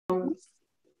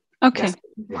Okay.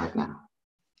 Right now.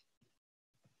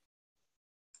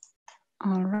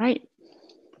 All right.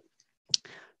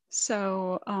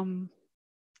 So,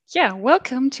 yeah,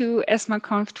 welcome to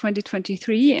ESMARConf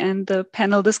 2023 and the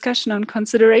panel discussion on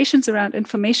considerations around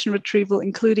information retrieval,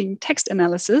 including text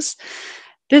analysis.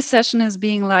 This session is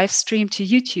being live streamed to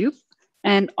YouTube,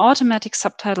 and automatic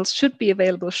subtitles should be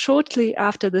available shortly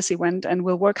after this event, and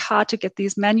we'll work hard to get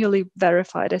these manually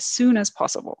verified as soon as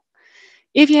possible.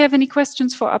 If you have any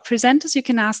questions for our presenters, you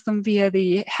can ask them via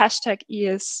the hashtag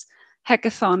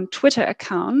 #ESHackathon Twitter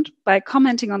account by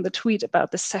commenting on the tweet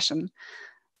about this session.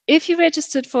 If you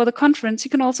registered for the conference, you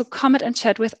can also comment and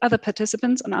chat with other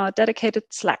participants on our dedicated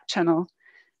Slack channel.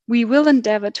 We will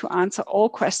endeavor to answer all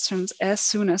questions as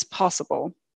soon as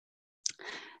possible.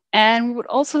 And we would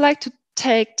also like to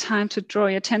take time to draw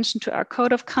your attention to our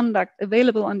code of conduct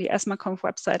available on the ESMARConf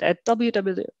website at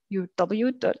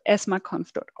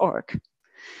www.esmarconf.org.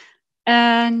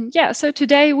 And yeah, so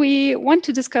today we want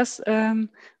to discuss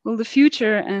the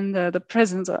future and the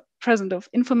present of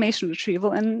information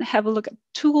retrieval, and have a look at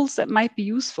tools that might be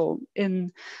useful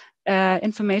in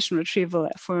information retrieval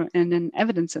and in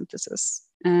evidence synthesis.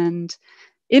 And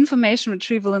information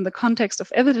retrieval in the context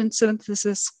of evidence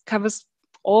synthesis covers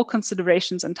all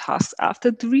considerations and tasks after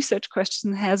the research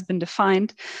question has been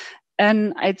defined,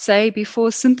 and I'd say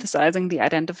before synthesizing the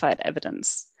identified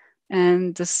evidence.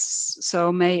 And this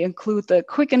so may include the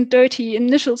quick and dirty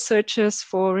initial searches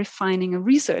for refining a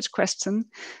research question,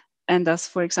 and thus,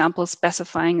 for example,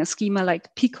 specifying a schema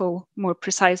like PICO more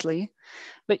precisely.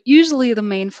 But usually the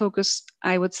main focus,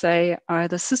 I would say, are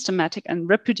the systematic and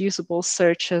reproducible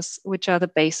searches, which are the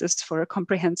basis for a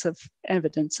comprehensive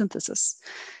evidence synthesis.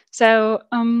 So,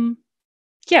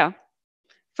 yeah.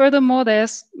 Furthermore,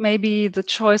 there's maybe the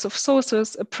choice of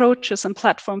sources, approaches, and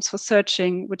platforms for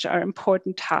searching, which are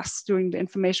important tasks during the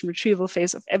information retrieval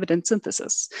phase of evidence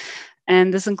synthesis.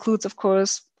 And this includes, of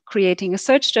course, creating a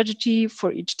search strategy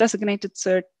for each designated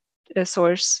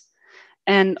source.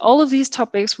 And all of these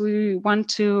topics we want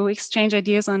to exchange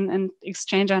ideas on and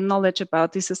exchange our knowledge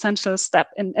about this essential step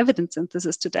in evidence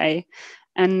synthesis today,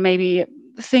 and maybe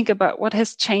think about what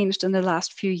has changed in the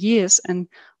last few years and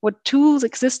what tools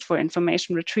exist for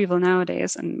information retrieval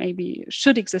nowadays and maybe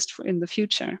should exist in the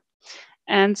future.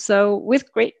 And so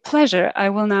with great pleasure, I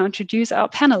will now introduce our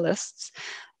panelists,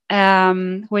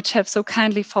 which have so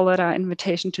kindly followed our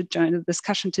invitation to join the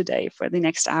discussion today for the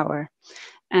next hour.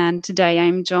 And today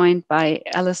I'm joined by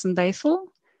Alison, Bethel,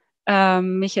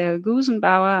 Michael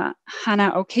Gusenbauer,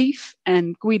 Hannah O'Keefe,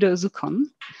 and Guido Zuccon.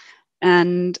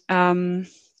 And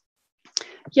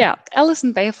yeah,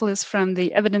 Alison Bethel is from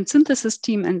the evidence synthesis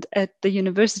team and at the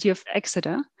University of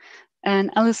Exeter.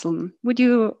 And Alison, would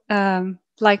you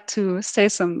like to say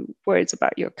some words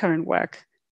about your current work?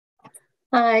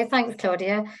 Hi, thanks,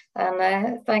 Claudia,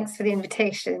 and thanks for the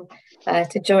invitation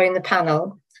to join the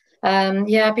panel.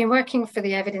 Yeah, I've been working for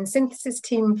the evidence synthesis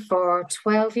team for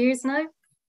 12 years now.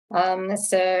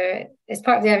 So as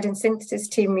part of the evidence synthesis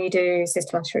team, we do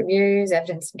systematic reviews,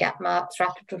 evidence and gap maps,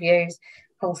 rapid reviews,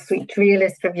 whole suite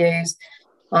realist reviews.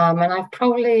 And I've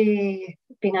probably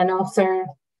been an author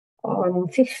on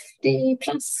 50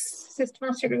 plus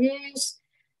systematic reviews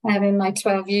in my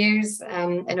 12 years,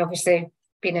 and obviously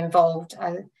been involved,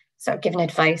 sort of giving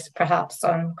advice perhaps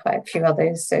on quite a few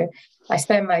others. So I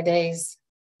spend my days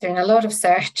doing a lot of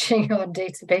searching on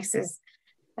databases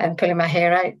and pulling my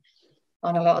hair out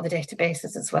on a lot of the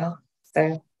databases as well.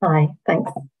 So, hi,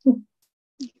 thanks.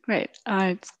 Great.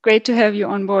 It's great to have you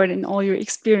on board and all your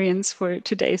experience for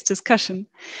today's discussion.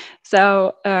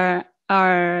 So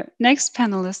our next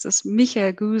panelist is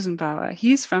Michael Gusenbauer.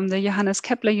 He's from the Johannes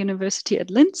Kepler University at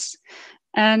Linz.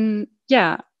 And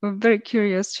yeah, we're very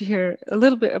curious to hear a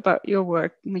little bit about your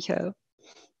work, Michael.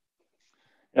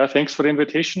 Yeah, thanks for the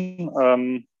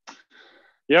invitation.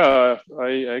 Yeah,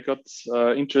 I got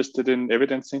interested in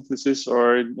evidence synthesis,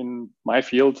 or in my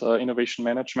field, innovation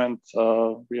management.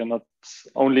 We are not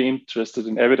only interested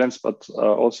in evidence, but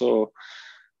also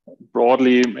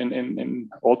broadly in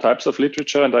all types of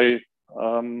literature. And I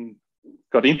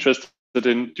got interested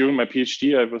in, during my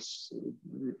PhD, I was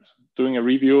doing a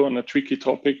review on a tricky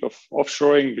topic of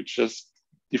offshoring, which has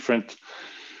different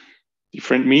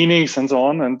meanings and so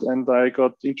on. And I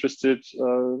got interested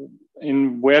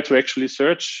in where to actually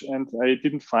search, and I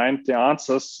didn't find the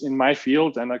answers in my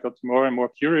field, and I got more and more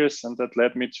curious, and that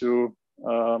led me to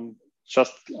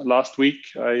just last week,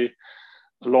 I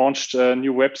launched a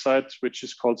new website, which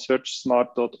is called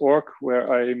searchsmart.org,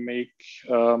 where I make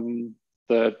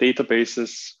the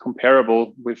databases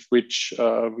comparable with which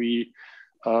we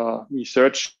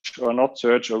search or not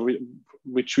search, or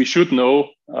which we should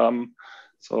know.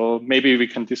 So maybe we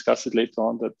can discuss it later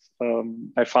on. That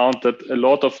I found that a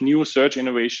lot of new search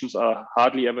innovations are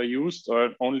hardly ever used, or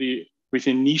only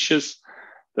within niches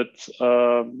that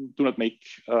do not make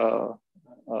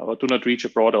or do not reach a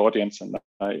broad audience. And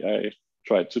I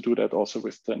tried to do that also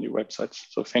with the new websites.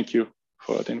 So thank you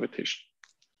for the invitation.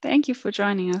 Thank you for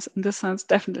joining us. And this sounds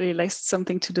definitely like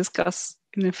something to discuss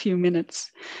in a few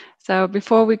minutes. So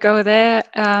before we go there,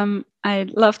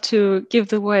 I'd love to give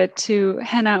the word to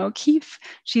Hannah O'Keefe.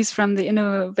 She's from the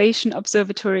Innovation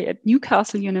Observatory at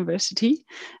Newcastle University.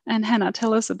 And Hannah,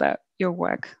 tell us about your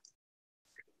work.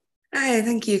 Hi,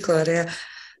 thank you, Claudia.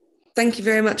 Thank you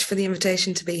very much for the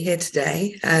invitation to be here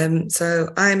today.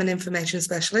 So I'm an information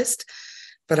specialist,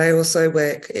 but I also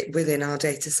work within our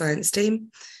data science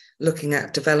team, looking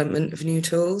at development of new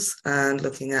tools and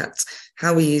looking at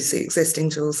how we use the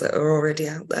existing tools that are already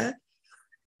out there.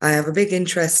 I have a big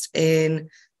interest in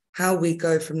how we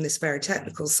go from this very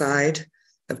technical side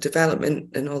of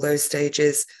development and all those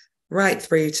stages right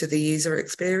through to the user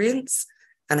experience,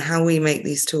 and how we make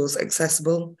these tools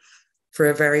accessible for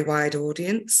a very wide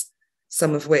audience,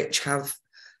 some of which have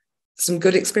some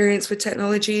good experience with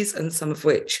technologies and some of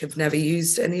which have never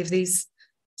used any of these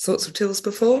sorts of tools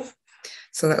before.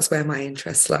 So that's where my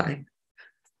interests lie.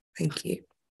 Thank you.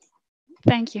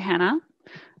 Thank you, Hannah.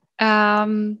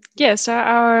 So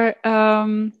our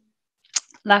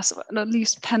last but not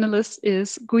least panelist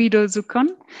is Guido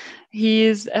Zuccon. He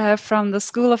is from the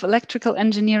School of Electrical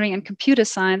Engineering and Computer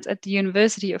Science at the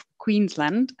University of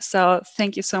Queensland. So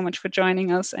thank you so much for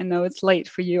joining us. I know it's late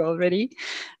for you already.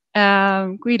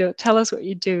 Guido, tell us what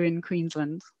you do in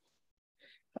Queensland.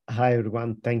 Hi,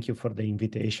 everyone. Thank you for the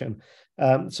invitation.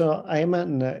 So I am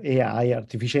an AI,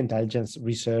 artificial intelligence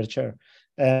researcher,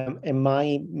 and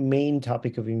my main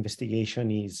topic of investigation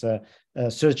is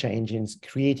search engines,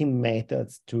 creating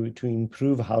methods to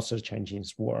improve how search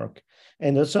engines work,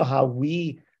 and also how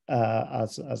we,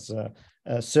 as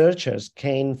searchers,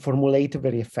 can formulate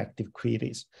very effective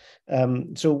queries.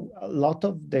 So a lot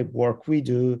of the work we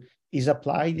do is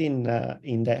applied in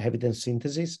the evidence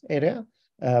synthesis area.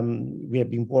 We have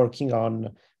been working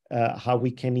on how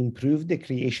we can improve the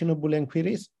creation of Boolean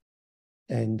queries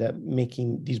and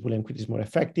making these Boolean queries more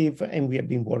effective. And we have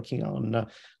been working on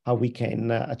how we can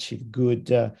achieve good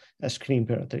screen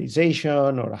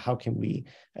prioritization, or how can we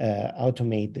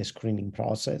automate the screening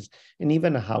process, and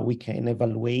even how we can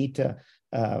evaluate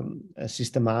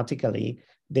systematically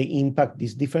the impact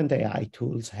these different AI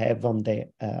tools have on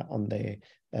the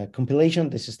compilation,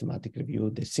 the systematic review,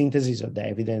 the synthesis of the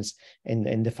evidence,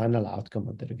 and the final outcome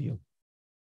of the review.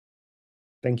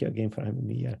 Thank you again for having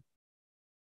me here.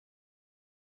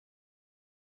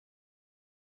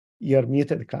 You're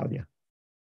muted, Claudia.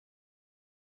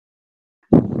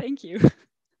 Thank you.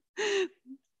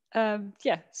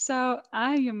 So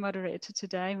I'm your moderator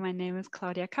today. My name is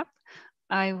Claudia Kapp.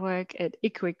 I work at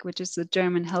IQWiC, which is the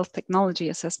German Health Technology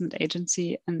Assessment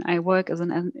Agency, and I work as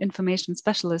an information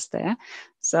specialist there.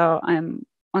 So I'm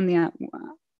on the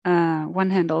one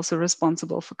hand also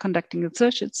responsible for conducting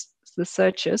the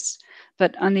searches,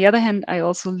 but on the other hand, I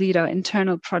also lead our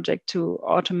internal project to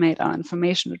automate our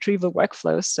information retrieval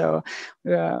workflows. So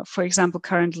we're, for example,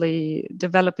 currently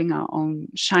developing our own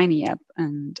Shiny app,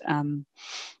 and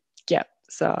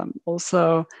so I'm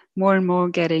also more and more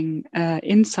getting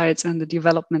insights on the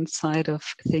development side of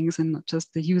things and not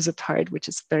just the user part, which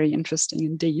is very interesting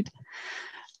indeed.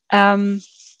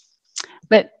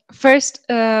 But first,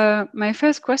 my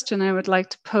first question I would like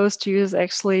to pose to you is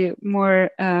actually more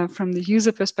from the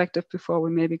user perspective before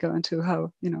we maybe go into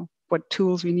how, what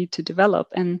tools we need to develop.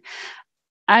 And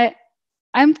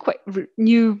I'm quite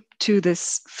new to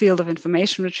this field of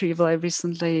information retrieval.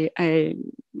 I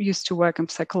used to work on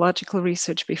psychological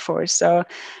research before. So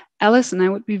Alison, I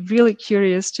would be really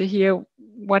curious to hear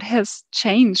what has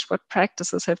changed, what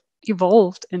practices have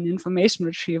evolved in information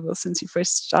retrieval since you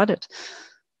first started.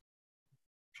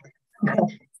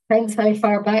 Thanks how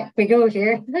far back we go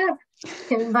here.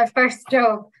 My first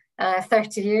job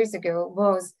 30 years ago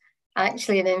was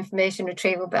actually in information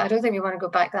retrieval, but I don't think we want to go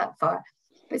back that far.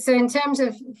 But so in terms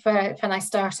of when I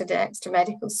started at extra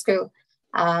medical school,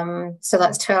 so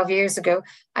that's 12 years ago,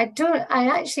 I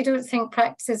actually don't think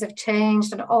practices have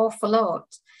changed an awful lot.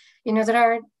 There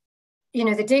are,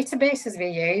 the databases we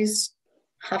use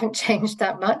haven't changed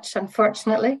that much,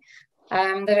 unfortunately.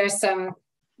 There are some,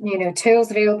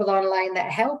 tools available online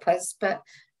that help us, but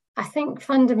I think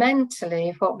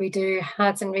fundamentally what we do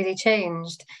hasn't really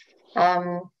changed.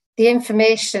 The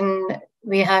information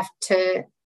we have to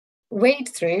wade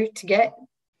through to get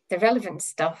the relevant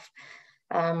stuff,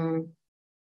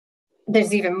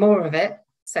 there's even more of it.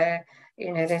 So,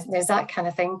 there's that kind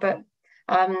of thing. But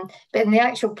But in the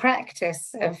actual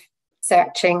practice of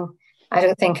searching, I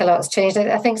don't think a lot's changed.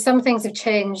 I think some things have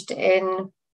changed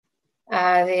in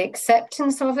the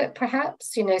acceptance of it,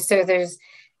 perhaps. So there's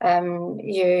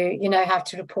you now have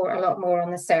to report a lot more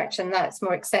on the search, and that's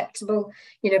more acceptable.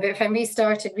 But when we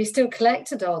started, we still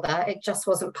collected all that. It just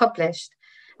wasn't published.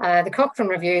 The Cochrane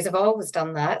reviews have always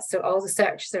done that, so all the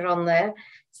searches are on there.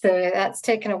 So that's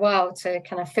taken a while to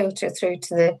kind of filter through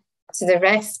to the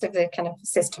rest of the kind of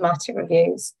systematic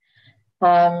reviews.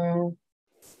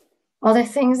 Other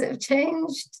things that have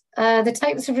changed, the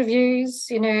types of reviews,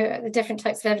 the different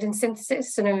types of evidence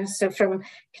synthesis, so from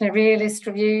kind of realist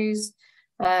reviews,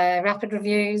 rapid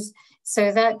reviews.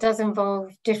 So that does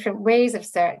involve different ways of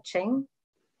searching,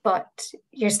 but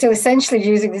you're still essentially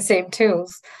using the same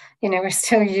tools. We're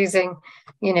still using,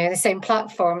 the same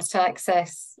platforms to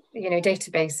access,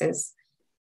 databases.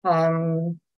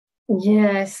 So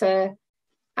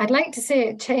I'd like to say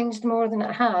it changed more than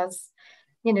it has,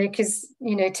 because,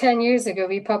 10 years ago,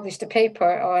 we published a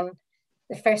paper on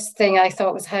the first thing I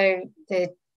thought was how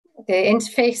the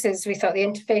interfaces, we thought the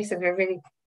interfaces were really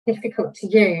difficult to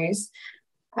use.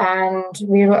 And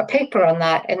we wrote a paper on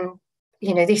that. And,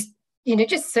 these,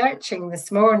 just searching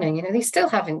this morning, they still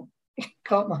haven't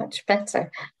got much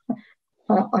better,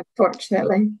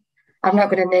 unfortunately. I'm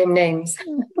not going to name names.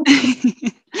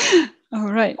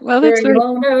 All right. Well, that's you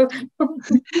all know.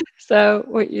 So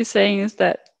what you're saying is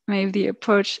that maybe the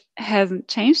approach hasn't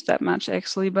changed that much,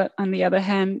 actually, but on the other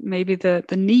hand, maybe the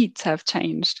needs have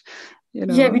changed.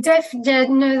 Yeah, we definitely. Yeah,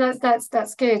 no,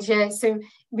 that's good. Yeah, so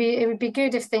it would be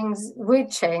good if things would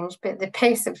change, but the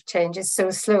pace of change is so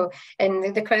slow.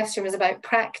 And the question was about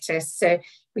practice. So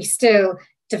we still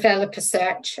develop a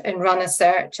search and run a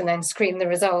search and then screen the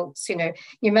results.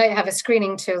 You might have a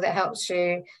screening tool that helps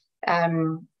you,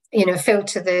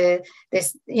 filter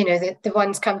the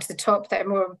ones come to the top that are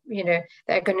more, that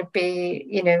are going to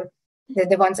be,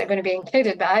 the ones that are going to be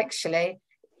included. But actually,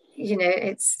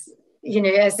 it's,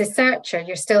 as the searcher,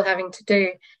 you're still having to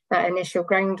do that initial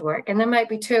groundwork. And there might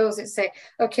be tools that say,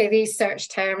 okay, these search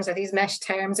terms or these mesh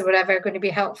terms or whatever are going to be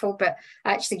helpful, but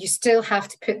actually you still have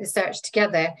to put the search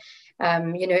together.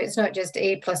 It's not just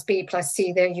A plus B plus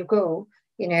C, there you go.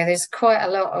 There's quite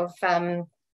a lot of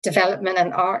development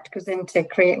and art goes into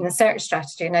creating a search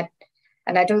strategy.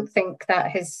 And I don't think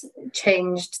that has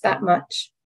changed that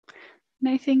much. And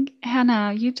I think,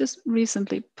 Hannah, you just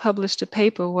recently published a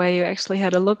paper where you actually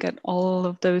had a look at all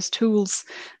of those tools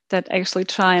that actually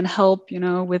try and help,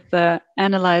 with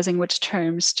analyzing which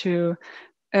terms to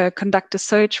conduct a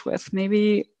search with.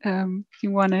 Maybe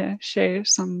you want to share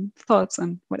some thoughts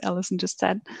on what Alison just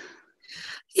said.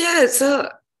 Yeah, so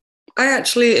I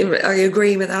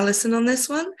agree with Alison on this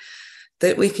one,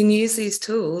 that we can use these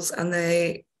tools and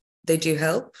they do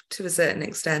help to a certain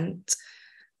extent.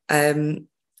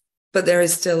 But there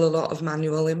is still a lot of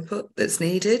manual input that's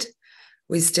needed.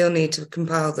 We still need to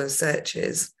compile those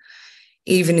searches.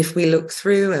 Even if we look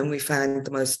through and we find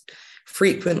the most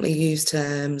frequently used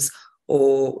terms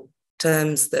or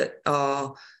terms that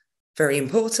are very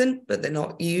important, but they're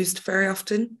not used very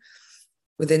often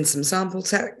within some sample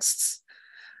texts,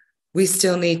 we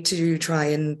still need to try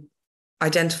and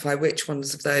identify which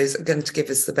ones of those are going to give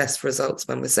us the best results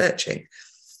when we're searching.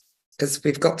 Because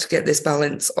we've got to get this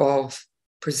balance of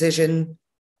precision,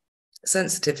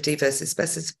 sensitivity versus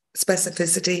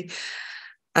specificity.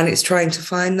 And it's trying to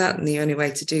find that. And the only way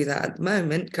to do that at the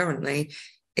moment, currently,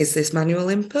 is this manual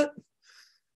input.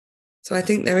 So I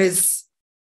think there is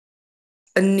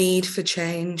a need for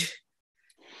change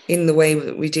in the way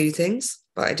that we do things.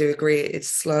 But I do agree it's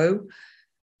slow.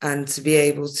 And to be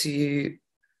able to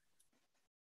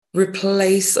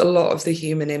replace a lot of the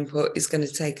human input is going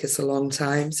to take us a long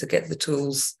time to get the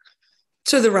tools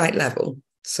to the right level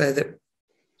so that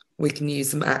we can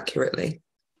use them accurately.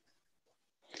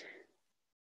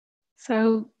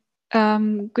 So,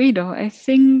 Guido, I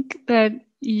think that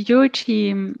your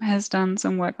team has done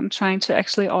some work on trying to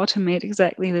actually automate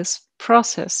exactly this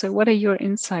process. So what are your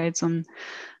insights on,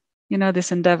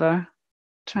 this endeavor,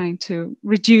 trying to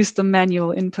reduce the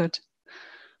manual input?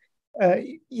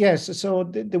 Yes, so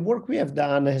the work we have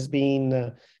done has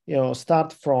been,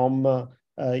 start from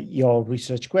your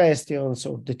research questions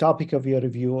or the topic of your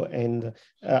review and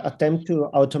attempt to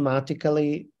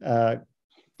automatically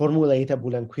formulate a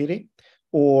Boolean query,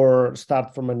 or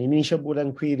start from an initial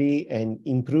Boolean query and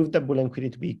improve the Boolean query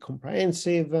to be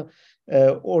comprehensive,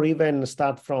 or even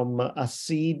start from a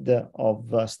seed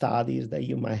of studies that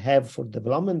you might have for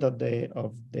development of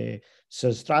the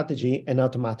search strategy and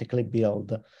automatically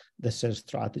build the search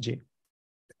strategy.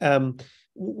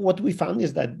 what we found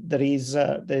is that there's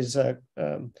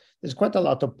quite a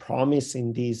lot of promise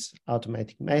in these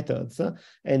automatic methods,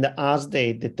 and as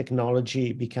the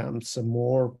technology becomes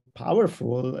more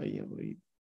powerful,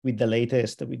 with the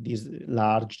latest, with these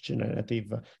large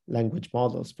generative language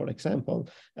models, for example,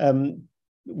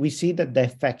 we see that the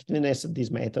effectiveness of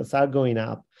these methods are going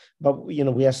up, but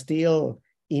we are still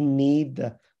in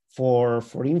need for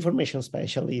information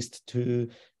specialists to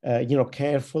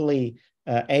carefully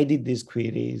edit these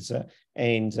queries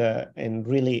and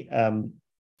really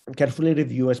carefully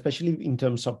review, especially in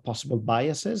terms of possible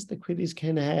biases the queries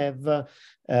can have,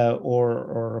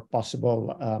 or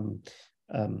possible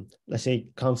let's say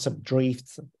concept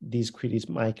drifts these queries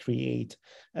might create.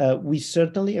 We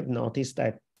certainly have noticed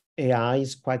that AI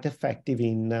is quite effective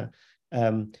in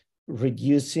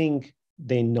reducing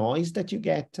the noise that you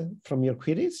get from your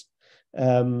queries.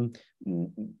 Not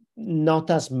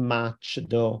as much,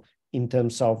 though, in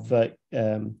terms of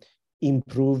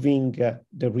improving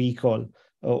the recall,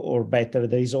 or better,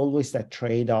 there is always that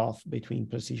trade-off between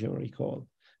precision and recall.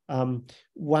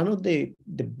 One of the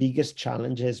biggest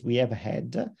challenges we have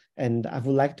had, and I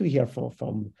would like to hear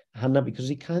from Hannah, because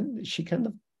she kind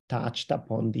of touched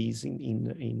upon these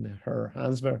in her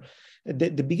answer. The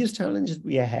biggest challenge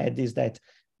we had is that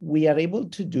we are able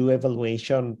to do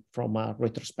evaluation from a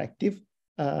retrospective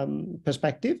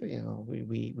perspective.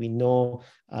 We know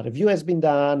a review has been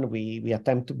done. We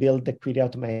attempt to build the query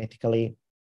automatically.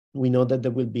 We know that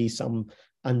there will be some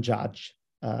unjudged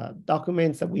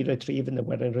documents that we retrieve and that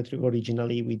were retrieved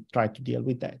originally. We try to deal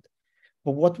with that.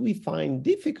 But what we find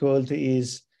difficult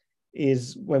is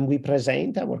when we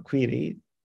present our query,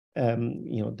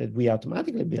 that we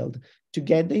automatically build, to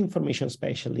get the information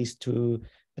specialist to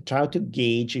try to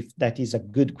gauge if that is a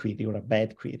good query or a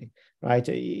bad query, right?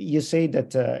 You say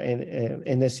that,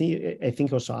 and I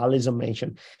think also Alison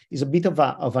mentioned, is a bit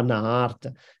of an art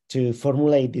to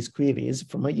formulate these queries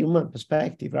from a human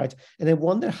perspective, right? And I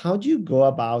wonder, how do you go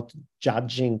about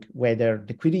judging whether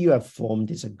the query you have formed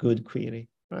is a good query,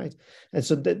 right? And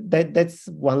so that's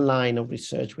one line of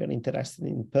research we're interested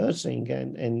in pursuing,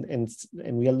 and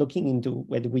we are looking into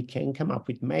whether we can come up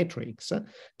with metrics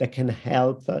that can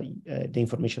help the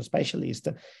information specialist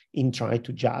in trying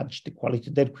to judge the quality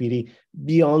of their query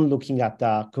beyond looking at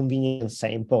a convenient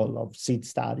sample of seed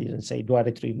studies and say, do I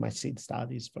retrieve my seed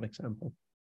studies, for example?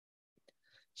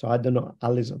 So I don't know,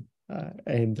 Alison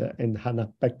and Hannah,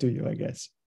 back to you, I guess.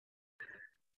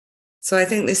 So I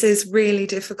think this is really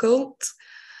difficult.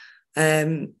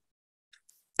 A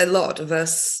lot of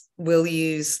us will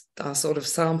use our sort of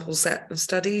sample set of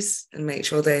studies and make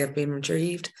sure they have been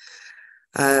retrieved.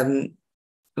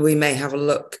 We may have a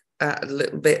look at a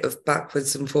little bit of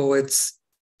backwards and forwards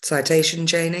citation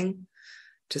chaining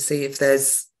to see if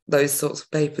there's those sorts of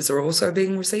papers are also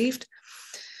being received.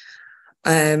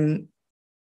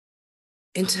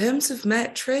 In terms of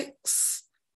metrics,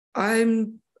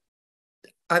 I'm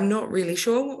not really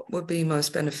sure what would be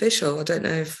most beneficial. I don't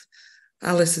know if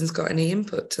Alison's got any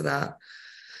input to that.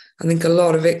 I think a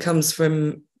lot of it comes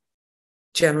from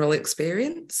general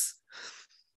experience.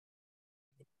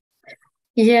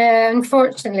 Yeah,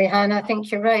 unfortunately, Hannah, I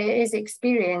think you're right. It is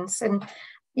experience. And,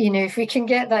 if we can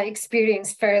get that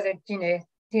experience further,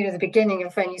 the beginning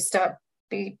of when you start,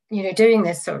 doing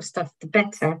this sort of stuff, the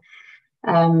better.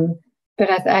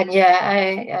 But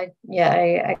I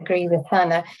agree with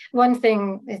Hannah. One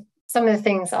thing, some of the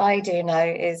things I do now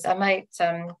is I might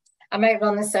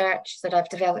run the search that I've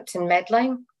developed in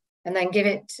Medline and then give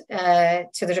it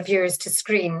to the reviewers to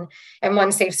screen. And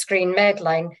once they've screened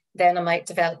Medline, then I might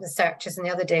develop the searches in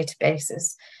the other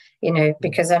databases,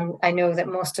 because I know that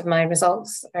most of my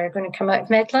results are going to come out of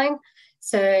Medline.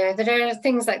 So there are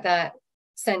things like that,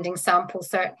 sending sample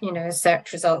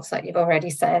search results, like you've already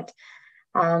said.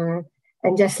 And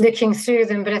just looking through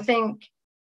them. But I think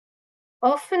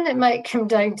often it might come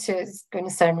down to, it's going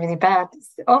to sound really bad,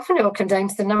 often it will come down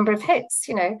to the number of hits,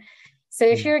 So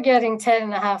if you're getting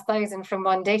 10,500 from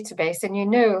one database and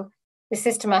the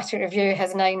systematic review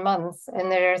has 9 months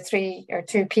and there are 3 or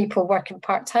 2 people working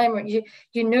part-time,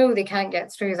 they can't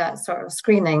get through that sort of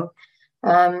screening.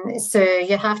 So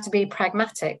you have to be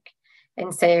pragmatic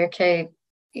and say, okay,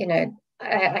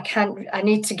 I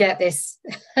need to get this,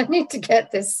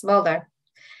 smaller.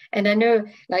 And I know,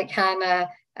 like Hannah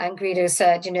and Guido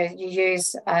said, you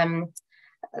use a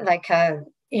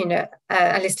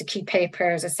list of key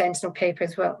papers or sentinel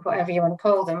papers, whatever you want to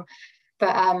call them.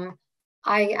 But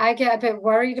I get a bit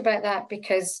worried about that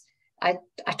because I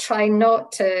try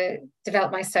not to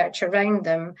develop my search around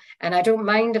them. And I don't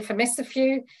mind if I miss a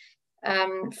few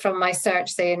from my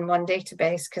search, say, in one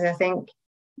database, because I think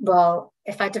well,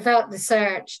 if I develop the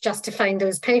search just to find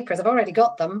those papers, I've already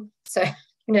got them. So,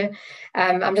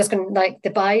 I'm just going to, like, the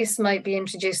bias might be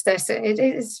introduced there. So it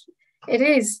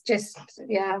is just,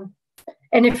 yeah.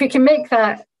 And if we can make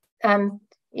that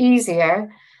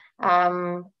easier,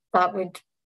 that would,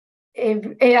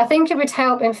 I think it would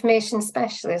help information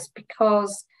specialists,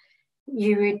 because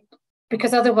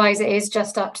otherwise it is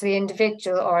just up to the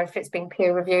individual, or if it's been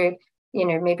peer reviewed,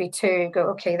 maybe to go,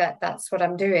 okay, that's what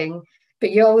I'm doing.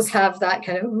 But you always have that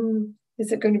kind of,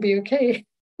 is it going to be okay?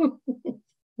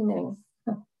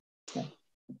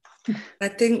 I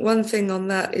think one thing on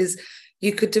that is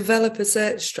you could develop a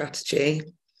search strategy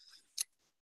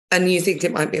and you think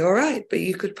it might be all right, but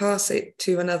you could pass it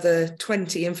to another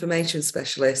 20 information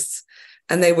specialists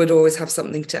and they would always have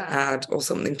something to add or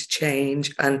something to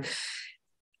change. And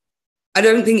I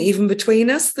don't think even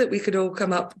between us that we could all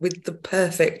come up with the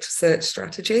perfect search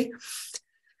strategy.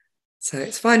 So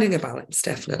it's finding a balance,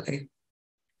 definitely.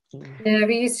 Yeah,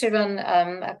 we used to run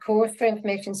a course for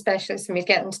information specialists, and we'd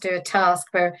get them to do a task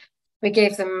where we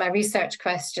gave them a research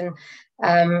question,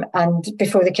 and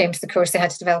before they came to the course, they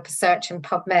had to develop a search in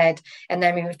PubMed, and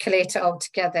then we would collate it all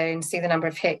together and see the number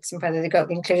of hits and whether they got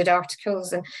the included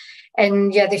articles,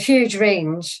 and yeah, the huge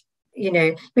range.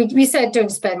 We said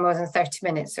don't spend more than 30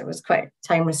 minutes. So it was quite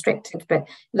time restricted, but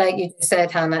like you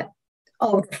said, Hannah,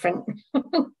 all different.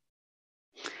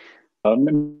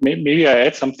 Maybe I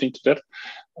add something to that.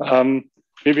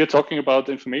 Maybe you're talking about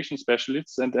information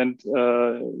specialists, and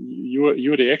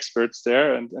you're the experts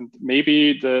there, and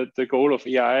maybe the goal of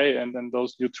AI and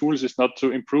those new tools is not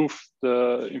to improve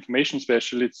the information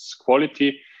specialists'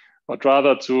 quality, but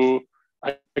rather to.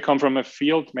 I come from a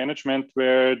field management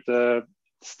where the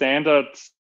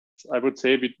standards, I would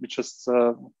say, we just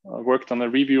worked on a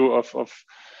review of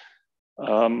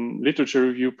literature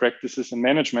review practices in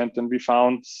management, and we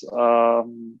found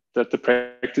that the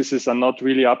practices are not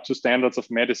really up to standards of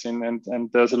medicine,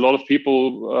 and there's a lot of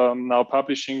people now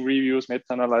publishing reviews,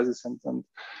 meta-analysis, and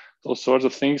those sorts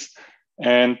of things,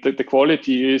 and the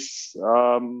quality is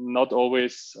not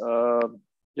always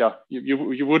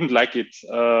you wouldn't like it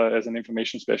as an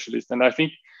information specialist. And I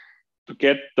think to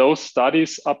get those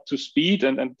studies up to speed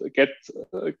and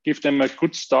give them a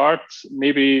good start,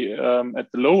 maybe at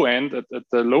the low end, at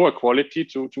the lower quality,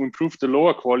 to improve the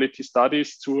lower quality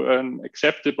studies to an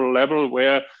acceptable level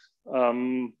where a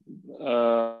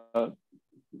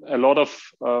lot of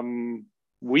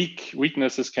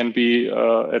weaknesses can be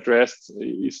addressed,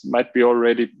 might be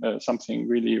already something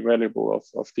really valuable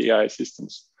of the AI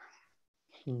systems.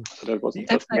 So that was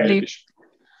definitely.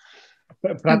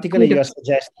 Practically, you are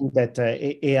suggesting that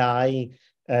AI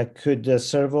could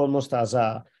serve almost as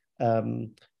a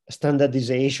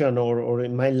standardization, or it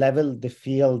might level the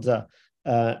field a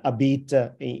bit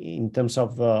in terms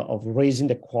of raising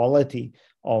the quality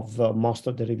of most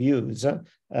of the reviews,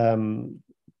 and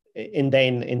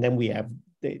then we have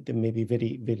the maybe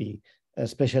very, very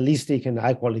specialistic and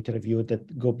high quality review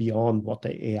that go beyond what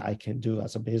the AI can do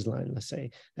as a baseline, let's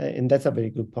say. And that's a very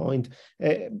good point.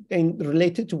 And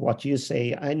related to what you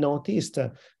say, I noticed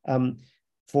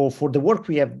for the work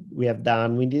we have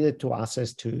done, we needed to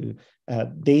access to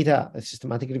data,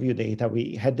 systematic review data.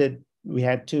 We had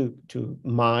to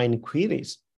mine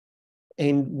queries,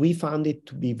 and we found it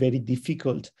to be very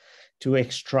difficult to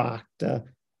extract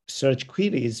search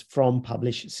queries from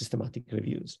published systematic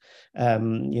reviews.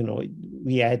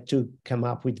 We had to come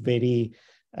up with a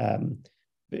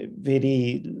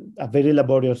very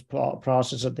laborious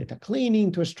process of data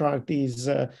cleaning to extract these.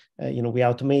 We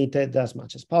automated as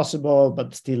much as possible,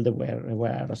 but still there were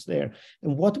errors there.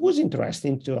 And what was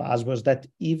interesting to us was that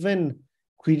even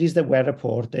queries that were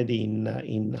reported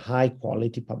in high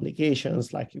quality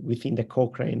publications, like within the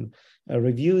Cochrane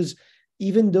reviews,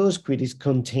 even those queries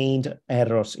contained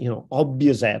errors,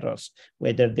 obvious errors,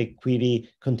 whether the query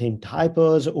contained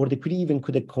typos or the query even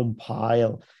couldn't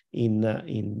compile in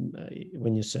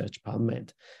when you search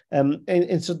PubMed.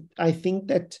 And so I think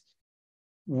that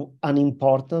an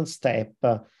important step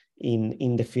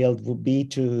in the field would be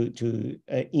to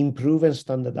improve and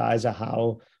standardize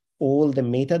how all the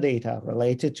metadata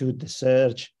related to the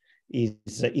search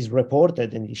is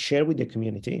reported and is shared with the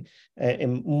community.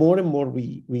 And more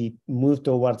we move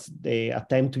towards the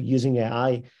attempt to using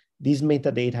AI. This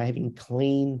metadata, having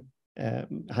clean,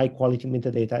 high quality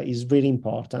metadata, is very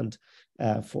important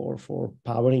for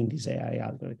powering these AI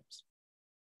algorithms.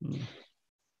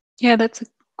 Yeah, that's a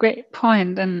great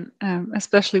point, and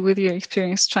especially with your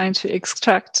experience trying to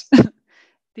extract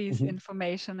these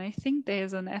information, I think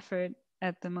there's an effort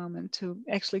at the moment to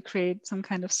actually create some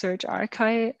kind of search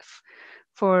archive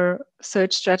for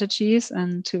search strategies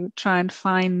and to try and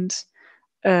find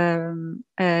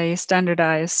a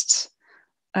standardized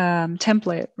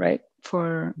template, right,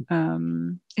 for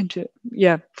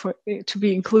to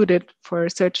be included for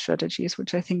search strategies,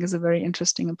 which I think is a very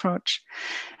interesting approach.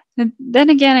 And then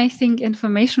again, I think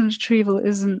information retrieval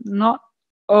isn't not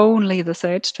only the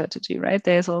search strategy, right?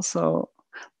 There's also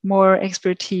more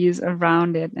expertise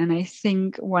around it. And I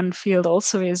think one field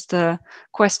also is the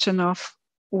question of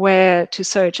where to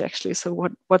search, actually. So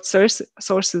what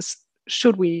sources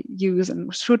should we use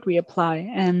and should we apply?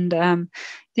 And I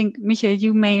think, Michael,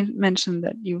 you mentioned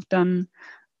that you've done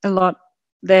a lot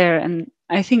there. And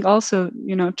I think also,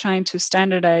 trying to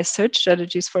standardize search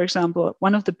strategies, for example,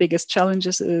 one of the biggest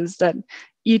challenges is that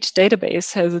each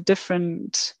database has a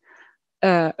different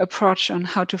approach on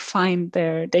how to find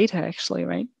their data, actually,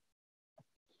 right?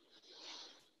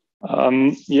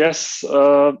 Yes.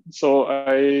 So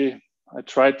I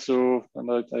tried to,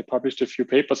 and I published a few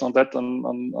papers on that,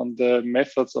 on the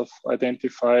methods of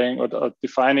identifying or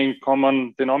defining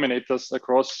common denominators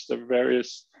across the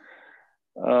various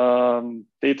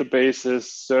databases,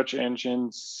 search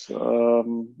engines,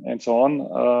 and so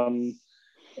on.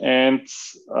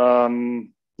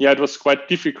 It was quite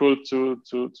difficult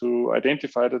to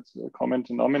identify that common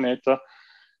denominator.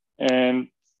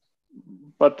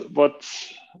 But what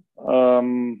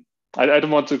I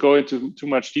don't want to go into too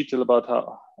much detail about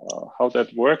how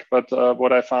that worked. But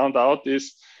what I found out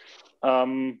is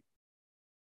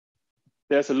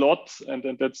there's a lot,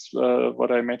 and that's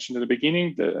what I mentioned at the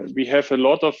beginning. We have a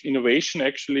lot of innovation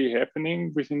actually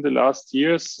happening within the last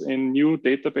years in new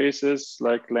databases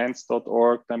like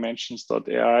lens.org,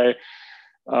 dimensions.ai,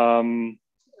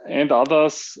 and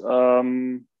others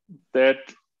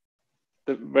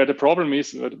where the problem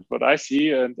is, what I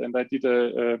see, and I did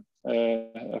a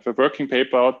working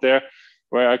paper out there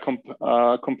where I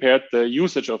compared the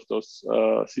usage of those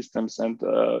systems, and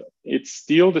it's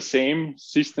still the same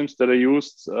systems that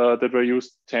were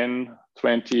used 10,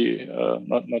 20,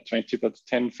 not 20, but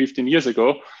 10, 15 years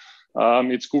ago.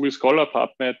 It's Google Scholar,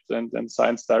 PubMed, and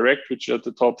Science Direct, which are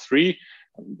the top three.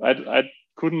 I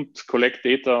couldn't collect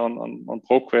data on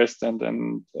ProQuest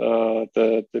and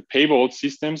the paywall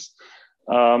systems.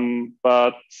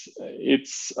 But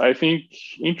it's, I think,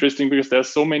 interesting because there's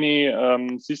so many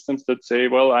systems that say,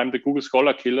 well, I'm the Google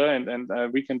Scholar killer and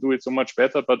we can do it so much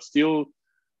better, but still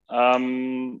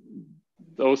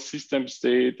those systems,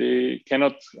 they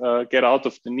cannot get out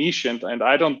of the niche, and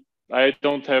I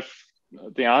don't have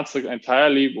the answer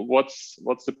entirely. What's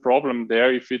the problem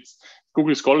there? If it's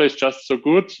Google Scholar is just so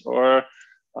good, or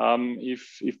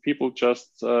if people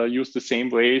just use the same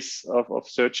ways of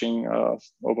searching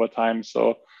over time.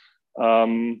 So,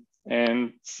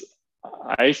 and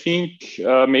I think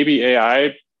maybe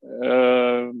AI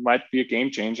might be a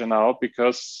game changer now,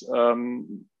 because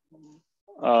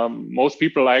most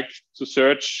people like to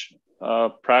search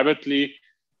privately,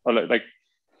 or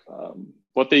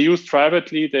what they use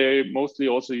privately, they mostly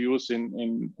also use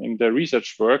in their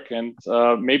research work. And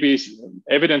maybe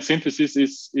evidence synthesis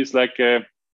is like a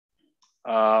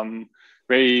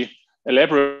very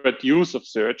elaborate use of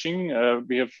searching.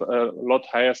 We have a lot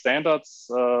higher standards,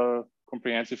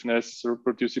 comprehensiveness,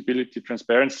 reproducibility,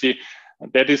 transparency.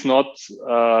 That is not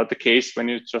the case when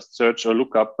you just search or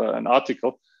look up an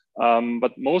article.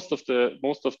 But most of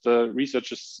the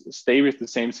researchers stay with the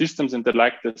same systems, and they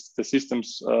like the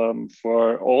systems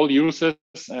for all users,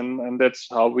 and that's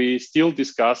how we still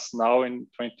discuss now in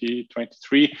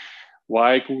 2023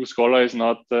 why Google Scholar is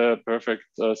not the perfect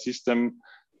system,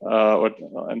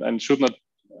 and should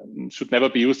never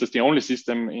be used as the only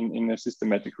system in a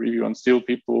systematic review. And still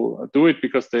people do it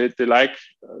because they like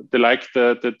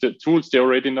the tools they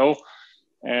already know.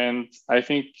 And I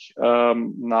think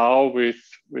now with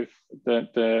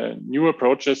the new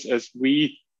approaches, as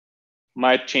we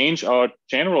might change our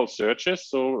general searches.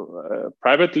 So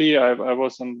privately, I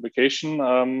was on vacation.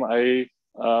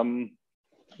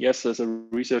 Yes, as a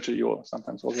researcher, you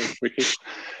sometimes also vacation.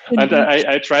 And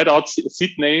I tried out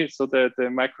Sydney, so the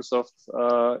Microsoft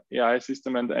AI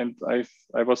system, and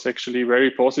I was actually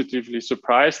very positively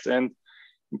surprised. And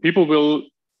people will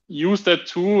use that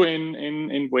too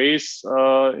in ways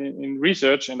in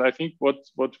research. And I think what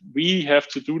we have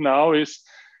to do now is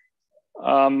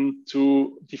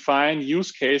to define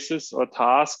use cases or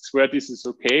tasks where this is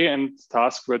okay, and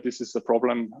tasks where this is a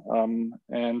problem.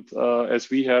 As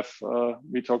we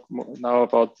talk now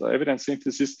about evidence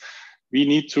synthesis, we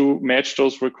need to match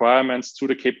those requirements to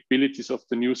the capabilities of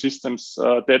the new systems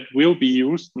that will be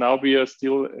used. Now we are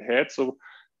still ahead, so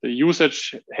the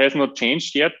usage has not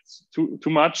changed yet too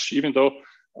much, even though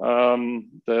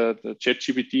the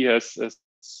ChatGPT has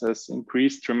has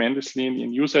increased tremendously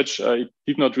in usage. It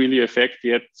did not really affect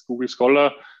yet Google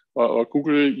Scholar or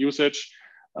Google usage,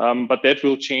 but that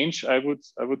will change, I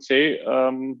would say,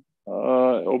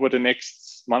 over the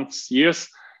next months, years.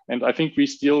 And I think we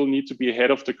still need to be ahead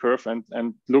of the curve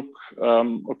and look,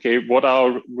 okay, what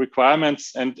are our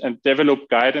requirements and develop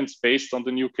guidance based on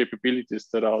the new capabilities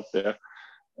that are out there.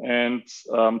 And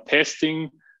testing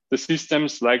the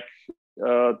systems like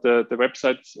the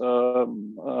website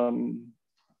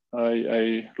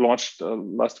I launched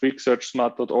last week,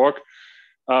 searchsmart.org,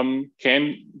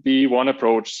 can be one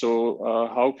approach. So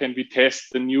how can we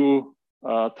test the new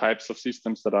types of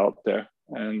systems that are out there?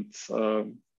 And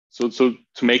so to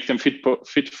make them fit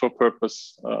for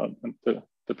purpose and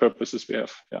the purposes we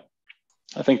have. Yeah,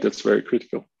 I think that's very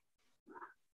critical.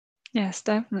 Yes,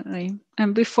 definitely.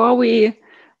 And before we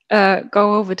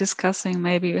go over discussing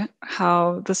maybe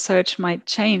how the search might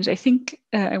change, I think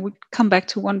I would come back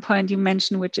to one point you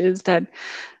mentioned, which is that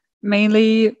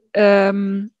mainly,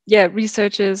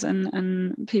 researchers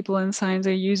and people in science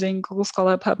are using Google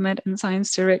Scholar, PubMed, and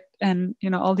Science Direct, and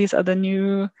all these other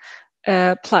new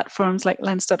platforms like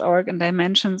Lens.org and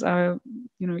Dimensions are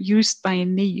used by a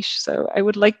niche. So I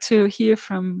would like to hear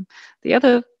from the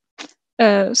other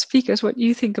speakers what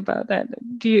you think about that.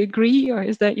 Do you agree, or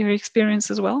is that your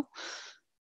experience as well?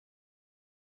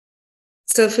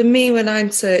 So for me, when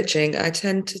I'm searching, I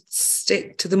tend to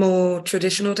stick to the more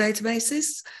traditional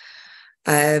databases.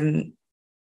 I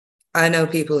know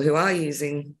people who are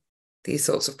using these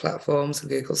sorts of platforms,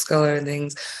 Google Scholar and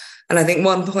things. And I think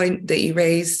one point that you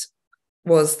raised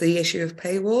was the issue of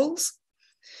paywalls.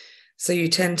 So you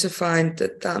tend to find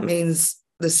that means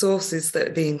the sources that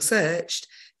are being searched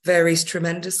varies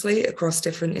tremendously across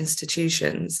different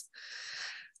institutions.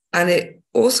 And it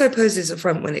also poses a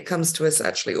front when it comes to us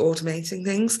actually automating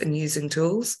things and using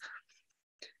tools.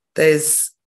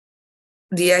 There's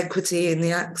the equity in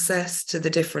the access to the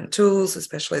different tools,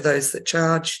 especially those that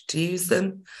charge to use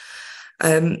them.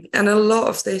 And a lot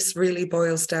of this really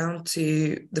boils down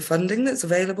to the funding that's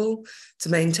available to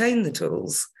maintain the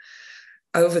tools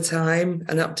over time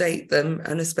and update them,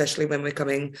 and especially when we're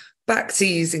coming back to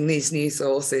using these new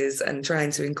sources and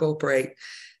trying to incorporate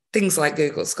things like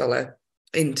Google Scholar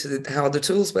into how the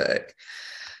tools work.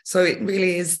 So it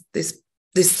really is this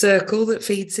circle that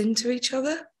feeds into each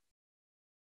other.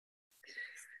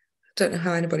 I don't know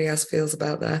how anybody else feels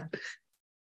about that.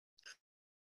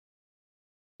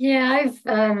 Yeah,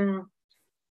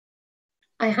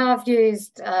 I have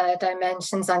used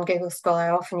Dimensions on Google Scholar. I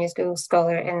often use Google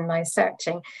Scholar in my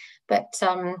searching, but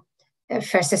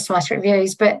for systematic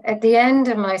reviews. But at the end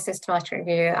of my systematic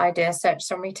review, I do a search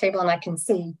summary table, and I can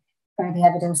see where the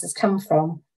evidence has come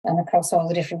from and across all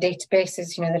the different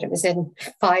databases. That it was in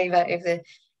 5 out of the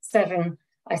 7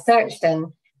 I searched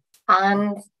in,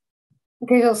 and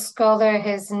Google Scholar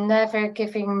has never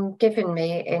given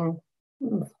me in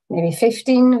maybe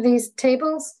 15 of these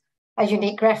tables a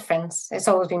unique reference. It's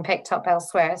always been picked up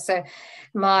elsewhere. So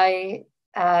my,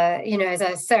 as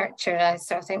a searcher, I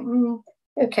sort of think,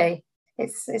 okay,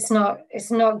 it's not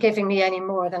giving me any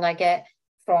more than I get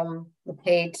from the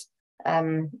paid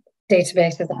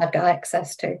databases that I've got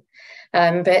access to.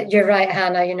 But you're right,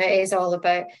 Hannah, it is all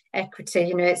about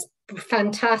equity. It's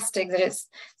fantastic that it's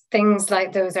things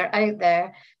like those are out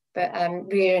there, but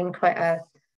we're in quite a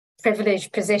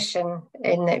privileged position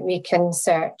in that we can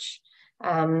search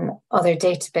other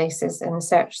databases and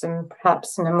search them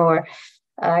perhaps in a more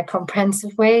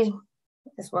comprehensive way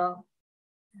as well.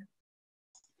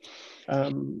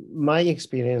 My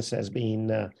experience has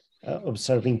been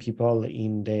observing people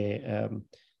in the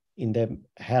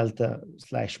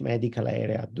health/medical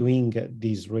area doing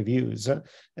these reviews,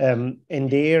 and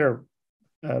they're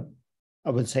I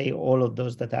would say all of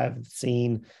those that I've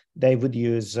seen, they would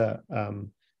use Ovid,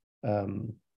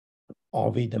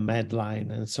 the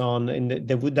Medline, and so on, and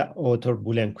they would author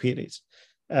Boolean queries.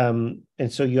 And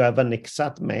so you have an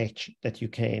exact match that you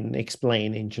can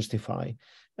explain and justify.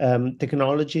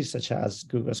 Technologies such as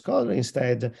Google Scholar,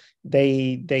 instead,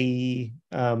 they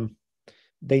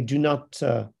do not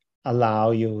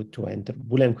allow you to enter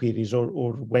Boolean queries,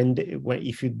 or when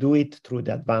if you do it through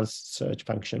the advanced search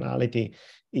functionality,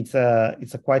 it's a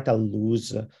quite a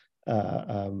loose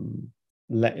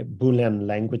Boolean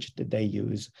language that they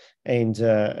use, and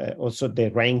also the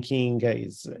ranking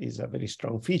is a very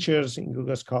strong features in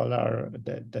Google Scholar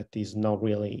that is not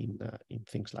really in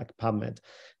things like PubMed.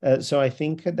 So I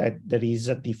think that there is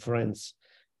a difference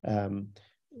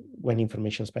when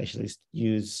information specialists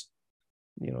use,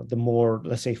 the more,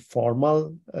 let's say,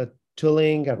 formal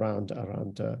tooling around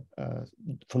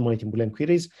formulating Boolean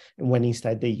queries, and when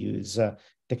instead they use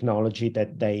technology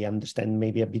that they understand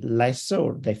maybe a bit less or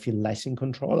they feel less in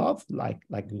control of,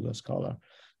 like Google Scholar.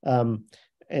 I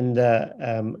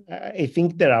think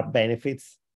there are benefits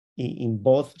in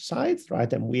both sides,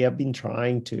 right? And we have been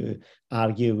trying to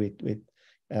argue with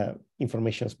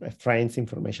information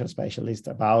specialists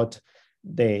about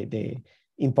the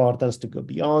importance to go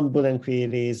beyond Boolean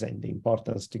queries and the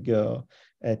importance to go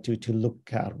to look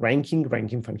at ranking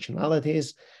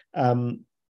functionalities.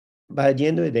 But at the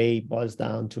end of the day, it boils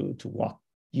down to what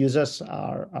users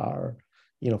are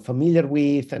familiar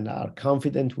with and are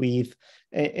confident with.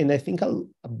 And I think a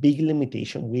big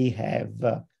limitation we have,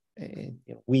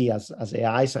 we as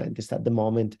AI scientists at the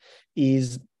moment,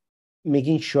 is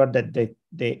making sure that the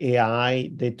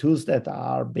AI, the tools that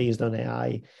are based on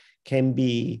AI can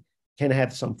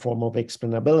have some form of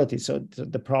explainability. So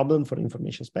the problem for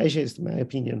information specialists, in my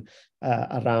opinion,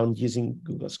 around using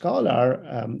Google Scholar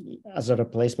as a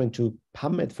replacement to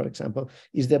PubMed, for example,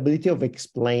 is the ability of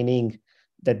explaining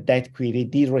that query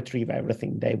did retrieve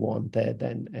everything they wanted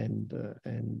and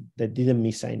they didn't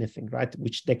miss anything, right?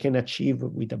 Which they can achieve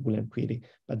with a Boolean query,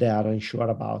 but they are unsure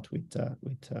about with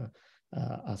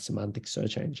a semantic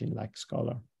search engine like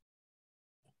Scholar.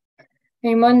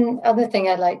 And one other thing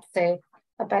I'd like to say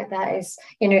about that is,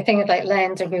 things like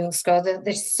Lens or Google Scholar,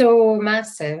 they're so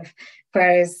massive,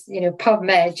 whereas,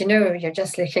 PubMed, you're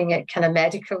just looking at kind of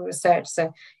medical research.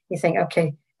 So you think,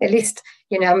 okay, at least,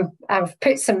 I've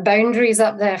put some boundaries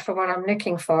up there for what I'm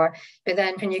looking for. But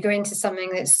then when you go into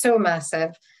something that's so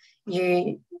massive, it's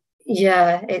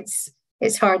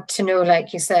hard to know,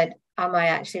 like you said, am I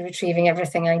actually retrieving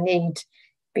everything I need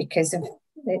because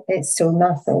it's so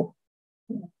massive.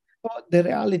 Well, the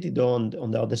reality, though,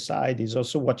 on the other side is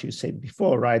also what you said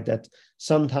before, right? That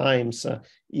sometimes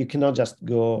you cannot just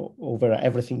go over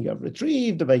everything you have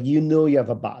retrieved, but you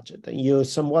have a budget and you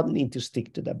somewhat need to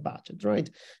stick to that budget, right?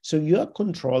 So you are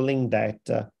controlling that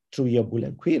through your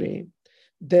Boolean query.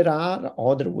 There are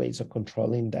other ways of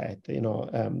controlling that,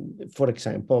 for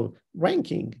example,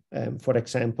 ranking. For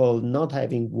example, not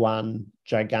having one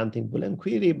gigantic Boolean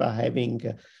query, but having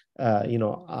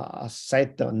a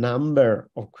set, a number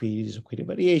of queries of query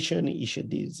variation, issue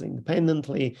these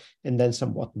independently, and then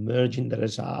somewhat merging the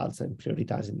results and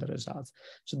prioritizing the results.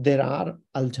 So there are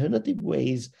alternative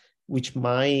ways which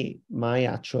might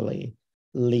actually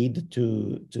lead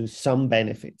to some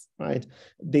benefits, right?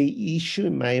 The issue,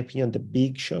 in my opinion, the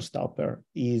big showstopper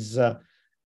is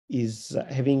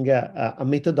having a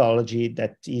methodology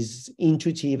that is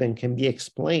intuitive and can be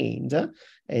explained,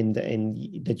 and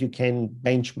that you can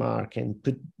benchmark and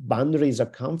put boundaries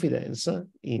of confidence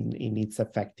in its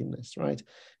effectiveness, right?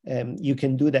 You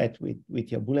can do that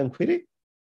with your Boolean query,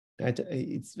 right?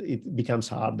 It becomes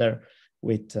harder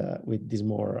with these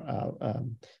more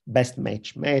best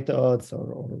match methods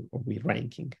or with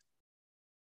ranking.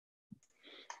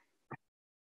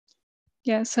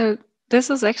 Yeah, so this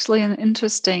is actually an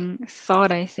interesting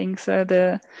thought, I think.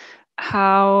 So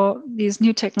how these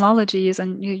new technologies,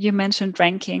 and you mentioned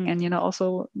ranking, and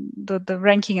also the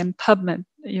ranking in PubMed,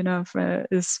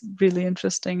 is really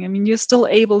interesting. I mean, you're still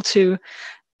able to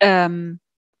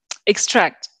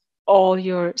extract all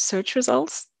your search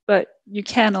results, but you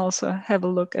can also have a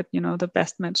look at the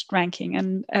best matched ranking.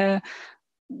 And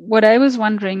what I was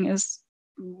wondering is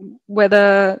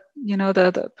whether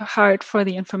the part for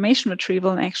the information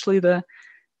retrieval and actually the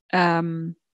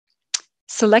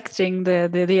selecting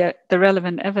the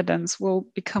relevant evidence will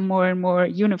become more and more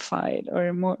unified,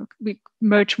 or we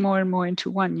merge more and more into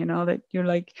one. That you're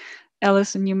like,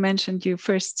 Alison, you mentioned you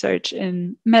first search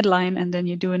in Medline and then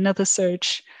you do another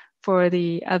search for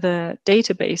the other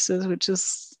databases, which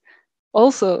is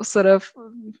also sort of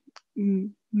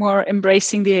more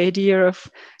embracing the idea of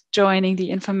joining the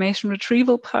information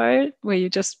retrieval part, where you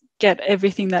just get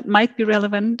everything that might be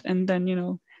relevant and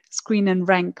then screen and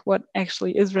rank what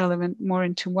actually is relevant more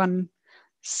into one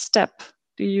step.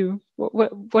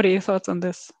 What are your thoughts on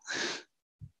this?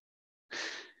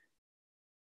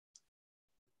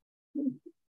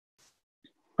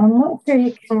 I'm not sure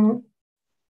you can,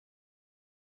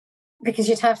 because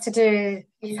you'd have to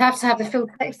have the full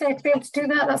text there to be able to do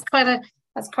that.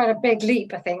 That's quite a big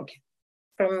leap, I think,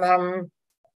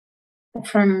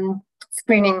 from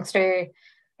screening through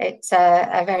it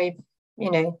a very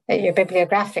at your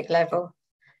bibliographic level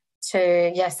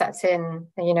to yes, that's in,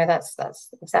 that's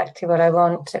exactly what I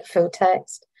want at full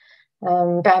text.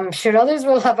 But I'm sure others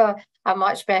will have a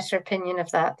much better opinion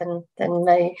of that than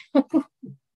me.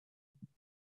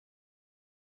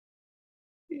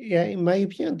 Yeah, in my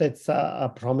opinion, that's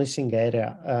a promising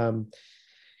area.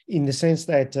 in the sense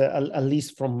that, at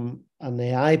least from an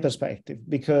AI perspective,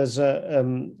 because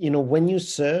when you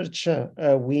search,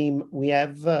 we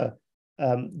have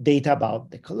data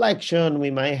about the collection.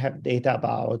 We might have data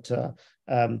about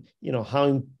how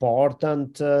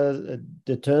important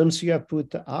the terms you have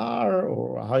put are,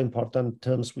 or how important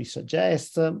terms we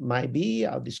suggest might be,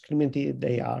 how discriminated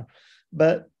they are.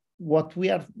 But what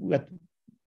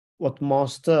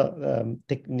most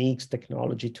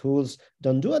technology tools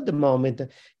don't do at the moment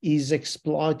is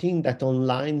exploiting that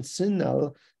online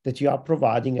signal that you are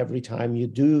providing every time you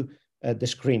do the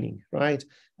screening, right?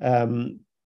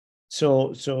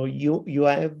 So you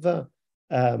have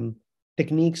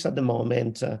techniques at the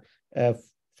moment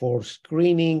for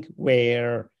screening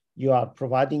where you are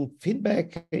providing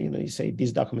feedback. You say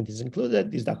this document is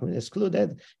included, this document is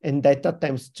excluded, and that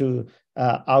attempts to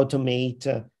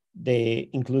automate the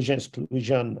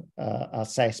inclusion-exclusion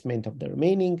assessment of the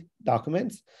remaining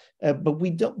documents.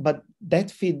 But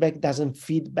that feedback doesn't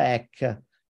feed back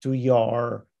to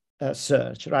your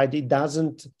search, right? It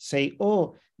doesn't say,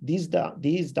 oh, this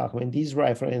document, this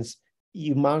reference,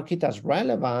 you mark it as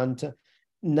relevant.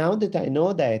 Now that I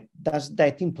know that, does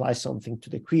that imply something to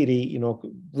the query?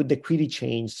 Would the query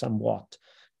change somewhat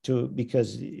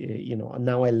because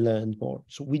now I learned more?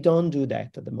 So we don't do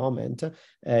that at the moment.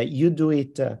 You do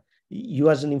it, you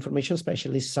as an information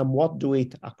specialist somewhat do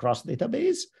it across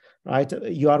database, right?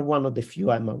 You are one of the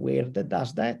few I'm aware that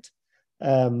does that.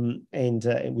 And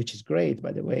which is great,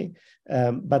 by the way.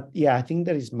 But yeah, I think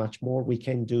there is much more we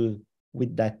can do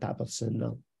with that type of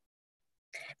signal.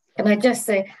 Can I just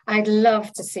say, I'd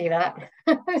love to see that,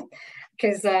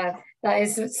 because that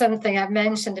is something I've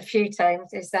mentioned a few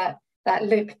times, is that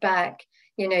loop back.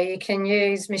 You can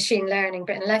use machine learning,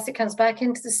 but unless it comes back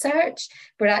into the search,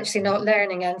 we're actually not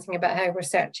learning anything about how we're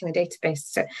searching the database.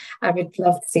 So I would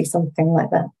love to see something like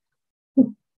that.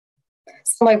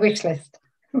 It's on my wish list.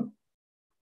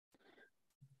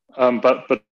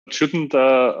 But shouldn't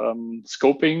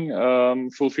scoping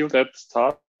fulfill that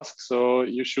task? So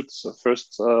you should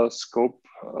first scope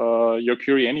your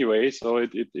query anyway, so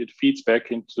it feeds back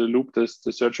into the loop the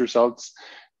search results.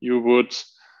 You would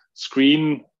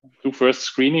do first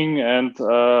screening and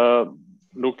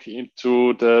look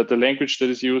into the language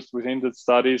that is used within the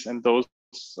studies, and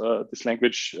this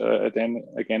language then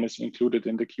again is included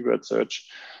in the keyword search.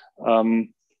 And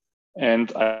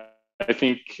I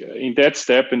think in that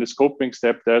step, in the scoping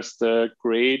step, there's the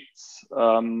great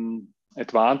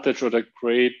advantage or the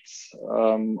great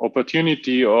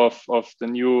opportunity of the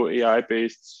new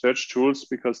AI-based search tools,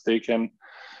 because they can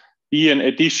be an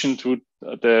addition to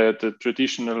the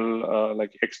traditional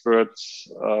like experts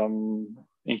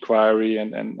inquiry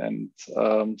and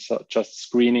so just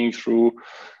screening through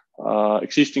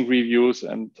existing reviews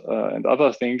and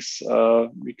other things.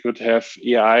 We could have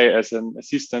AI as an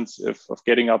assistance of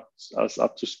getting us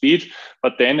up to speed.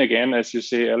 But then again, as you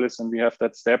say, Alison, we have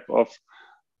that step of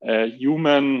a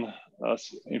human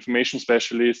information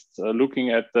specialist looking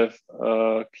at the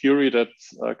query that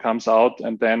comes out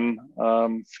and then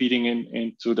feeding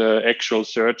into the actual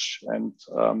search and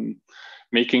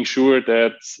making sure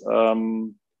that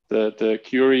the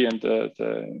query and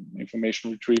the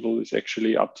information retrieval is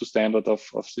actually up to standard of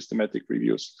systematic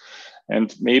reviews.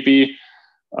 And maybe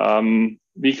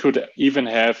we could even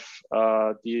have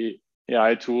the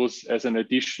AI tools as an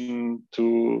addition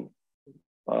to,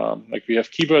 like we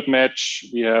have keyword match,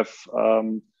 we have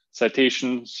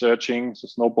citation searching, so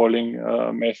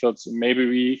snowballing methods. Maybe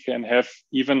we can have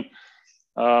even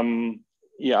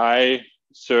AI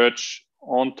search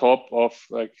on top of,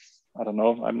 like, I don't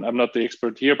know, I'm not the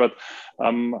expert here, but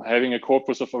having a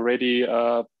corpus of already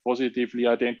positively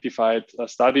identified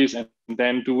studies, and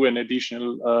then do an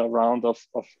additional round of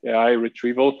AI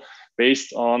retrieval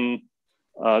based on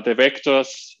the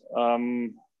vectors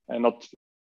and not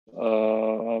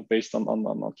based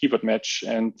on keyword match.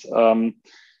 And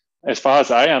as far as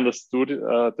I understood,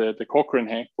 the Cochrane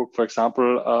Handbook, for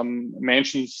example,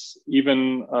 mentions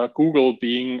even Google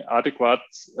being adequate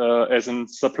as a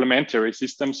supplementary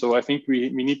system. So I think we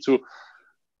need to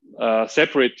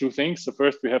separate two things. So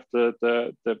first we have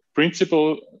the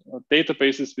principal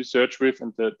databases we search with,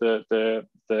 and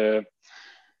the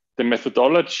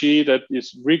methodology that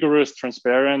is rigorous,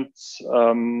 transparent,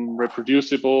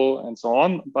 reproducible, and so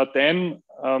on. But then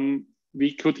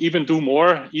we could even do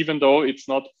more, even though it's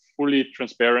not fully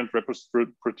transparent,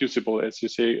 reproducible, as you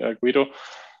say, Guido.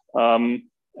 And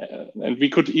we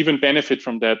could even benefit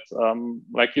from that.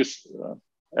 Like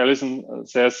Alison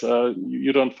says,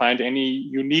 you don't find any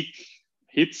unique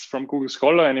hits from Google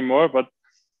Scholar anymore, but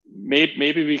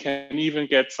maybe we can even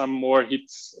get some more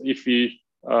hits if we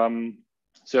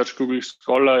search Google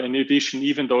Scholar in addition,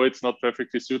 even though it's not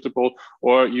perfectly suitable,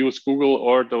 or use Google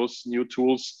or those new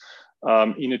tools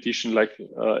in addition, like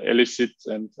Elicit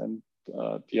and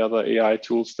the other AI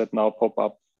tools that now pop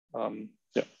up.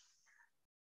 Yeah.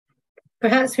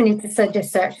 Perhaps we need to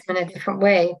just search them in a different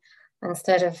way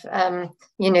instead of,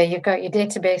 you've got your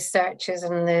database searches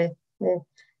and the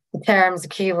terms, the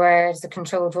keywords, the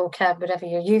controlled vocab, whatever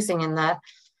you're using in that.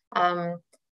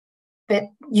 But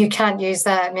you can't use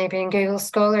that maybe in Google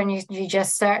Scholar, and you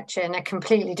just search it in a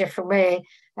completely different way.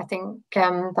 I think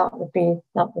that would be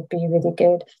really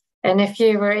good. And if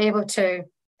you were able to,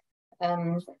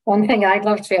 one thing I'd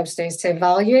love to be able to do is to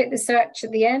evaluate the search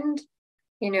at the end.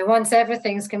 Once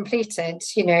everything's completed,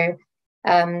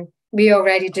 we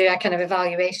already do a kind of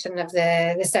evaluation of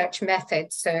the search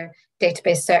methods. So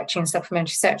database searching,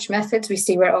 supplementary search methods, we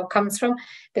see where it all comes from.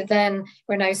 But then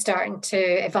we're now starting to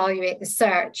evaluate the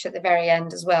search at the very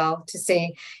end as well to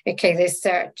see, okay, this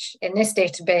search in this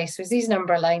database was these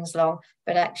number of lines long,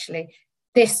 but actually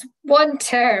this one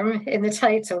term in the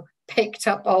title picked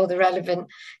up all the relevant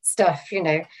stuff,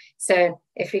 So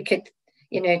if we could,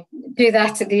 do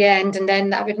that at the end, and then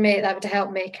that would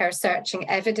help make our searching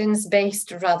evidence-based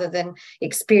rather than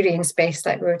experience-based,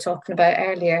 like we were talking about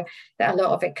earlier, that a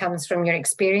lot of it comes from your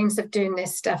experience of doing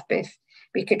this stuff. But if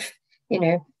we could,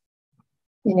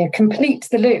 complete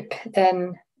the loop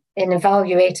then in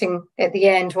evaluating at the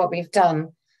end what we've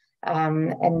done,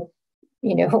 and,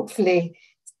 hopefully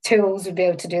tools would be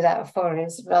able to do that for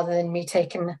us rather than me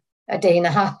taking a day and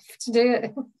a half to do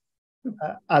it.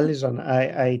 Alison,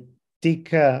 I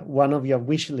tick one of your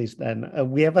wish lists then.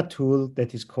 We have a tool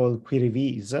that is called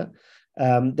QueryViz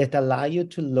that allow you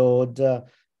to load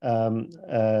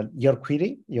your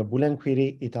query, your Boolean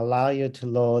query. It allows you to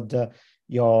load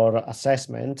your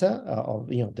assessment of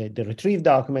the retrieved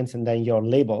documents, and then your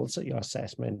labels, your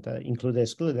assessment, included,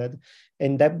 excluded.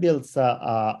 And that builds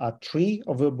a tree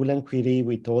of a Boolean query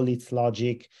with all its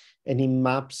logic, and it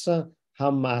maps how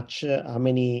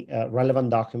many relevant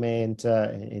document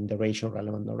in the ratio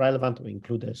relevant or relevant, or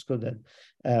included, excluded,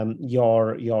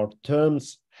 your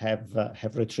terms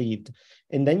have retrieved.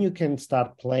 And then you can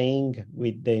start playing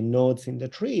with the nodes in the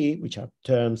tree, which are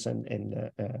terms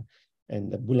and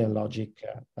the Boolean logic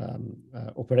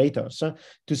operators,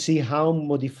 to see how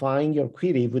modifying your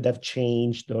query would have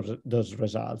changed those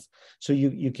results. So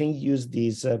you can use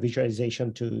this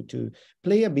visualization to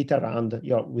play a bit around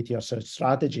with your search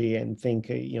strategy and think,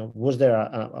 was there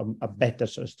a better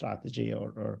search strategy,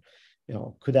 or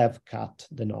could have cut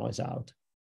the noise out.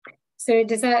 So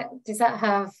does that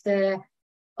have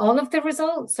all of the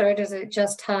results, or does it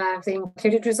just have the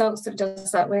included results that it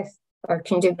does that with, or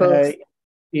can you do both?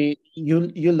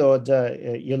 You load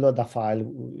a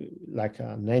file like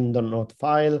an end-on-node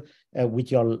file with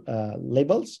your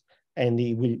labels, and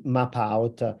it will map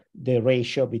out the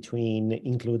ratio between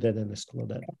included and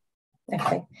excluded.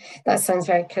 Okay, that sounds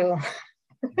very cool.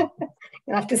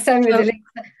 You'll have to send me the link.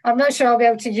 I'm not sure I'll be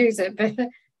able to use it, but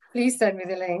please send me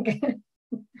the link.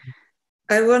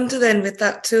 I wonder then, with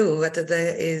that tool, whether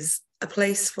there is a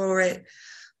place for it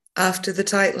after the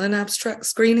title and abstract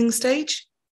screening stage,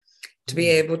 to be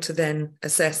able to then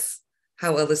assess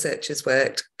how well the search has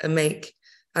worked and make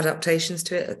adaptations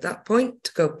to it at that point,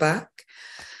 to go back.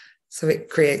 So it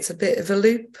creates a bit of a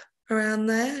loop around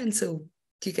there until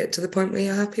you get to the point where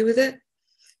you're happy with it. I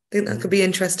think that could be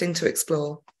interesting to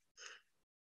explore.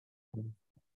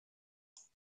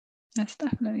 Yes,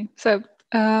 definitely. So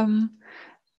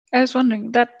I was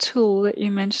wondering, that tool that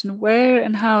you mentioned, where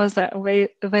and how is that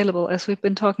available, as we've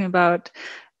been talking about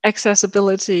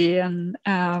accessibility and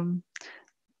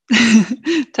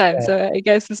time. So I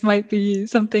guess this might be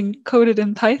something coded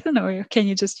in Python, or can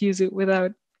you just use it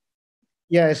without?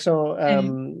 Yeah, so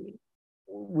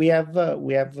we have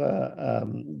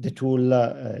the tool.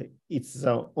 It's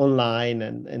online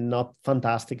and not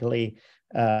fantastically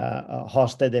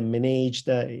hosted and managed.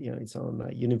 It's on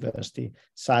a university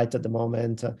site at the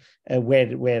moment,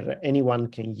 where anyone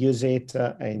can use it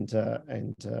and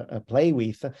play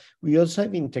with. We also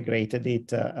have integrated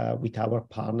it with our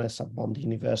partners at Bond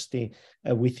University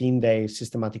within the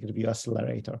systematic review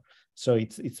accelerator. So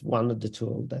it's one of the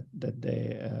tools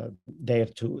that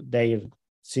their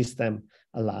system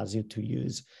allows you to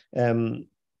use.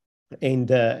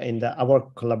 And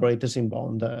our collaborators in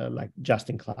Bond, like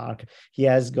Justin Clark, he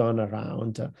has gone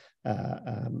around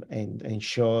and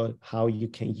show how you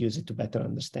can use it to better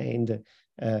understand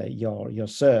your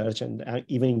search, and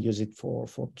even use it for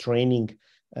training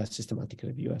systematic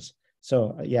reviewers.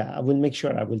 So yeah, I will make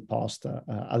sure I will post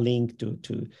a link to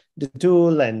the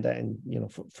tool, and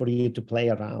for you to play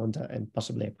around, and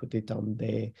possibly put it on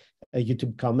the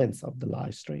YouTube comments of the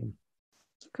live stream.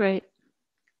 Great.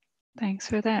 Thanks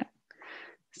for that.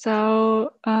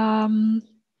 So,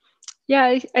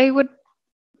 yeah,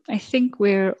 I think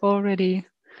we're already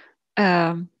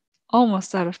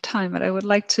almost out of time, but I would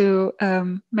like to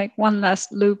make one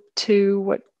last loop to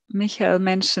what Michael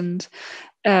mentioned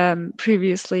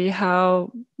previously,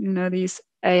 how these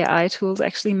AI tools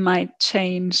actually might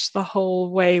change the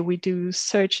whole way we do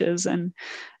searches. And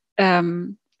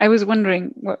I was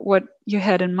wondering what you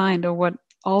had in mind, or what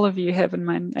all of you have in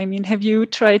mind. I mean, have you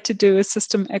tried to do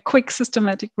a quick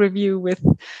systematic review with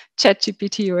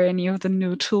ChatGPT or any of the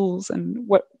new tools? And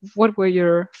what were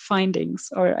your findings?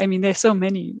 Or, I mean, there's so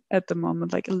many at the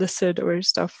moment, like Elicit or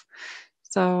stuff.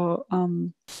 So,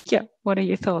 yeah, what are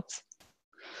your thoughts?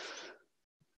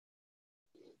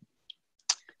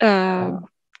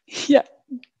 Yeah,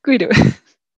 Guido.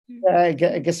 I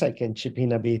guess I can chip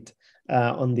in a bit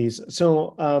on this.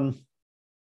 So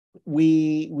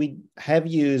we have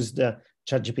used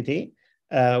ChatGPT.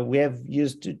 We have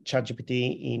used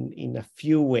ChatGPT in a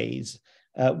few ways.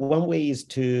 One way is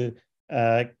to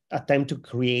attempt to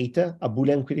create a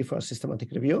Boolean query for a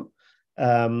systematic review.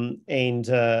 And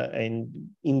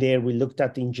in there, we looked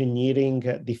at engineering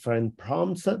different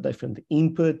prompts, different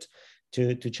input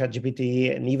to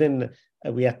ChatGPT, and even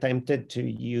we attempted to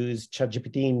use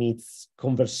ChatGPT in its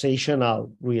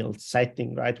conversational real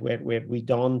setting, right? Where we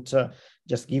don't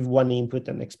just give one input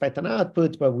and expect an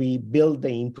output, but we build the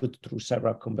input through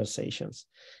several conversations.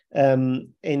 And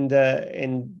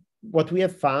what we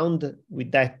have found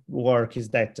with that work is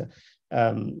that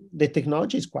the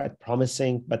technology is quite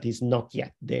promising, but is not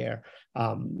yet there.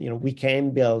 We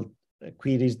can build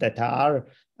queries that are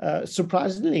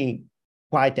surprisingly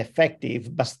quite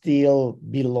effective, but still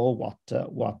below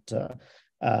what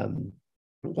an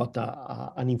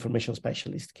information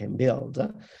specialist can build.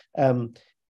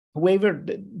 However,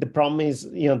 the problem is,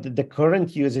 the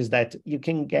current use is that you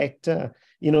can get,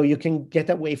 you can get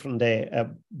away from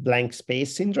the blank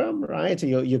space syndrome, right?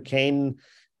 You can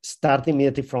start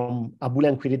immediately from a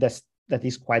Boolean query that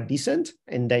is quite decent,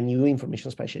 and then you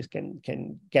information specialists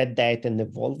can get that and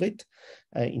evolve it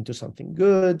into something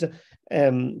good.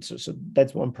 So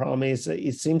that's one problem.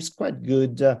 It seems quite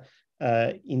good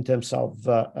in terms of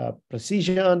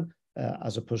precision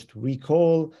as opposed to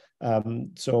recall.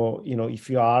 So if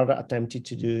you are attempting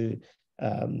to do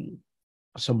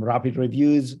some rapid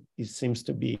reviews, it seems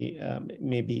to be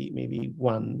maybe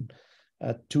one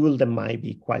tool that might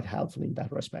be quite helpful in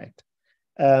that respect.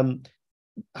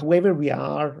 However, we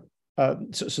are,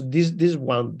 so this is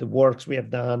one of the works we have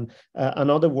done.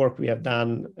 Another work we have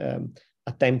done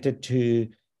attempted to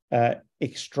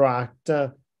extract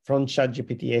from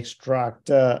ChatGPT,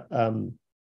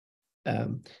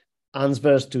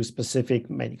 answers to specific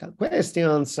medical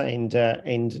questions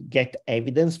and get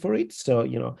evidence for it. So,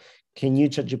 can you,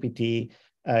 ChatGPT,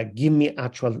 give me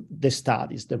the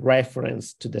studies, the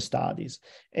reference to the studies,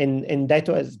 and that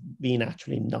has been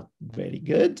actually not very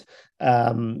good.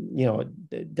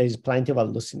 There's plenty of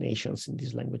hallucinations in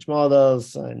these language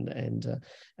models, and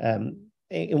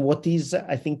what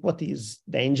is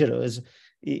dangerous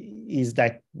is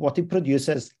that what it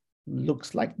produces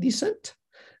looks like decent,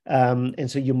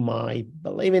 and so you might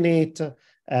believe in it.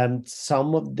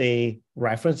 Some of the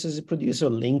references it produces or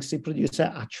links it produces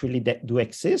actually do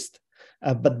exist.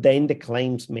 But then the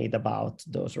claims made about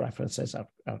those references are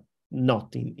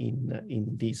not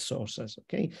in these sources.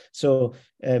 Okay, so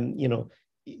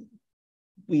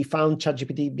we found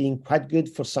ChatGPT being quite good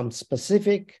for some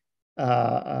specific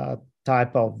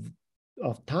type of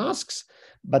tasks,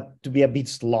 but to be a bit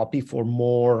sloppy for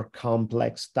more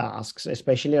complex tasks,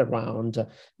 especially around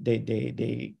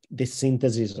the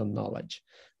synthesis of knowledge,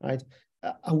 right?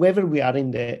 However, we are in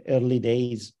the early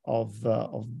days of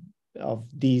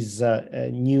these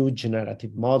new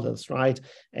generative models, right?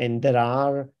 And there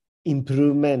are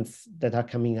improvements that are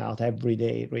coming out every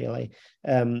day, really.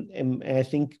 And I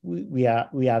think we are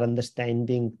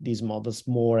understanding these models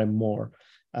more and more.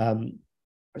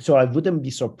 So I wouldn't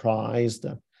be surprised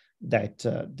that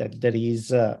there is,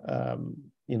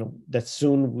 that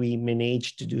soon we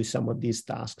manage to do some of these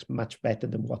tasks much better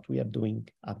than what we are doing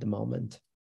at the moment.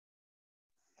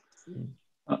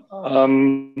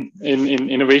 In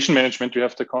innovation management, we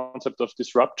have the concept of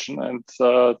disruption, and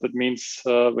that means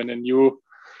when a new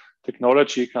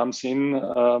technology comes in,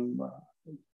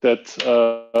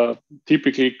 that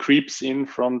typically creeps in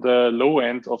from the low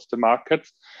end of the market,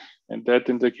 and that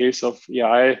in the case of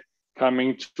AI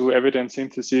coming to evidence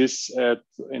synthesis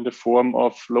in the form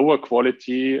of lower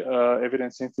quality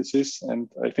evidence synthesis. And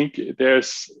I think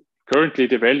there's currently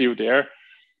the value there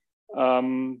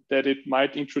that it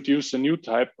might introduce a new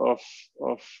type of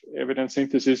evidence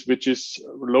synthesis, which is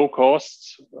low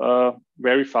cost,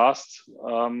 very fast,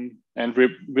 and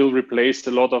will replace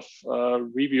a lot of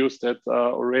reviews that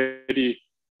are already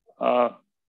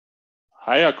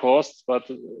higher cost, but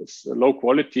it's low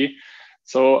quality.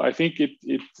 So I think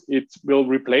it will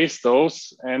replace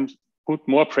those and put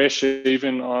more pressure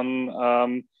even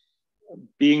on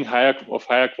being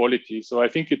higher quality. So I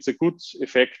think it's a good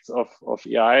effect of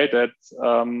AI that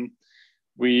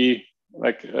we,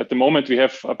 like at the moment, we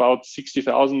have about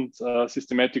 60,000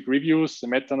 systematic reviews,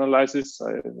 meta-analysis.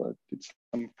 I did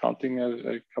some counting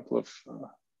a couple of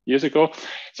years ago.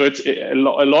 So it's a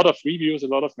lot of reviews, a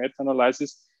lot of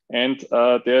meta-analysis. And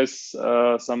there's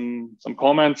some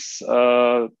comments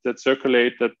that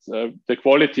circulate that the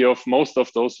quality of most of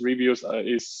those reviews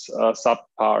is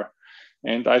subpar.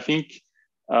 And I think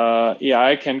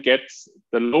AI can get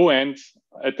the low end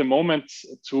at the moment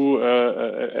to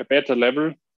a better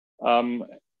level,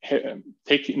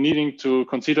 needing to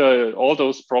consider all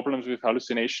those problems with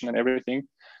hallucination and everything.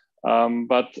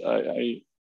 But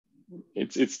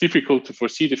it's difficult to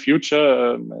foresee the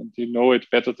future, and you know it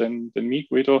better than me,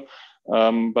 Guido.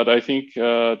 But I think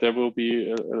there will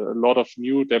be a lot of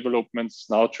new developments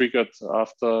now triggered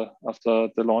after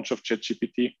the launch of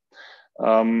ChatGPT.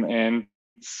 And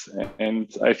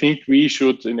I think we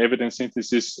should, in evidence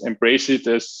synthesis, embrace it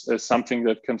as something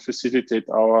that can facilitate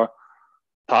our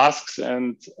tasks.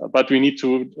 But we need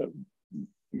to,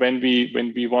 when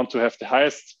we want to have the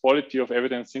highest quality of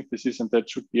evidence synthesis, and that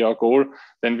should be our goal,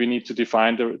 then we need to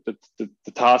define the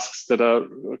tasks that are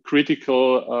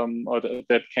critical or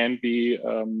that can be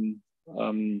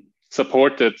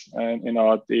supported in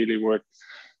our daily work.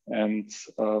 And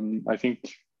I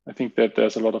think that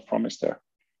there's a lot of promise there.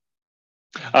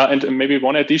 And maybe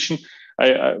one addition,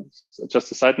 I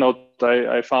just a side note,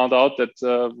 I found out that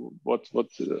what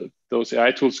those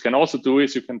AI tools can also do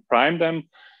is you can prime them.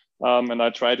 And I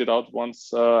tried it out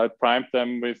once. I primed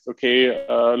them with, okay,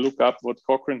 look up what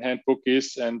Cochrane handbook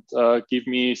is and give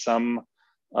me some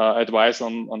advice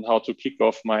on how to kick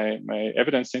off my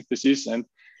evidence synthesis. And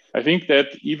I think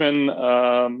that even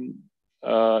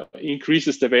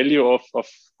increases the value of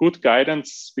good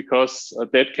guidance, because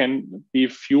that can be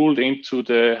fueled into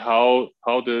how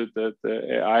the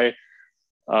AI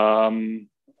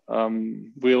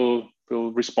will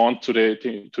respond to the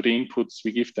inputs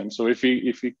we give them. So if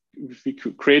we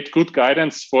create good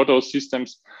guidance for those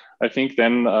systems, I think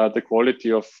then the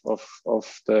quality of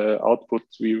the output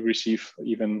we receive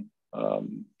even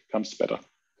becomes better.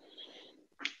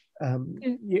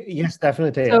 Yes,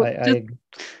 definitely. So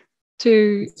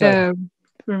to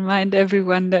remind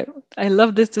everyone that I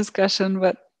love this discussion,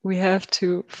 but we have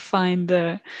to find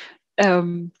an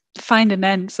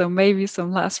end. So maybe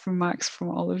some last remarks from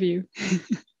all of you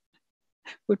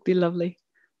would be lovely.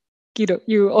 Guido,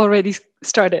 you already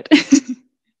started.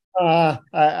 I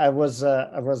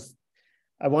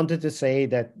wanted to say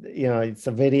that, you know, it's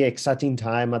a very exciting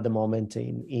time at the moment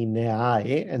in AI,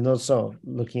 and also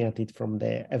looking at it from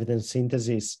the evidence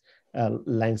synthesis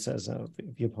lenses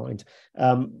viewpoint.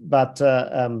 But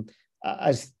I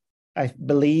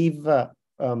believe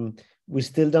we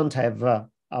still don't have a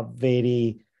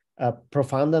very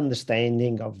profound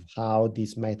understanding of how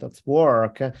these methods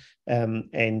work, and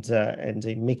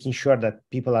making sure that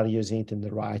people are using it in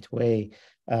the right way.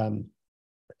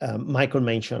 Michael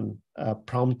mentioned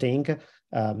prompting,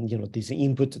 you know, this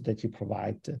input that you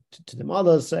provide to the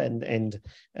models, and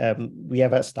we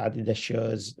have a study that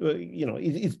shows, you know,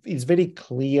 it's very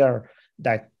clear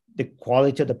that the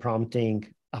quality of the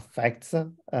prompting affects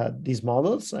these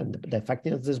models and the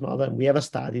effectiveness of this model. And we have a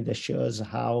study that shows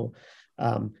how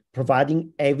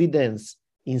providing evidence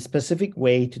in specific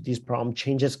way to this prompt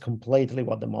changes completely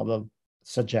what the model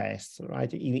suggests,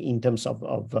 right? In terms of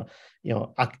you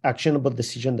know, actionable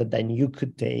decision that then you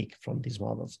could take from these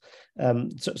models.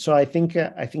 So I think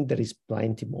there is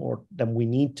plenty more than we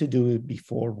need to do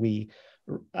before we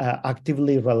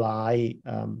actively rely,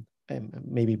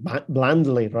 maybe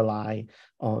blindly rely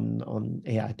on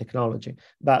AI technology.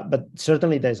 But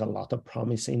certainly there's a lot of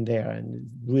promise in there, and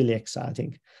really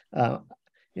exciting.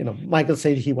 You know, Michael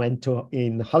said he went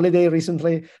in holiday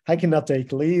recently. I cannot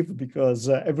take leave because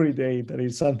every day there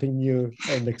is something new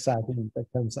and exciting that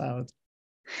comes out.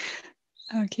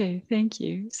 Okay, thank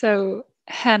you. So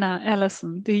Hannah,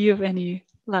 Alison, do you have any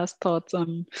last thoughts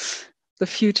on the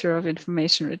future of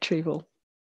information retrieval?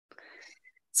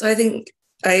 So I think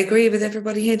I agree with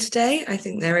everybody here today. I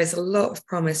think there is a lot of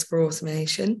promise for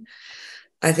automation.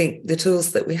 I think the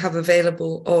tools that we have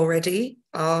available already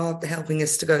are helping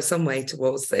us to go some way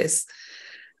towards this.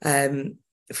 And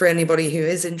for anybody who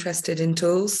is interested in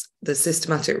tools, the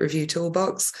Systematic Review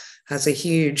Toolbox has a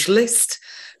huge list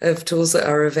of tools that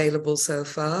are available so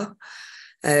far.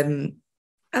 And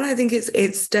I think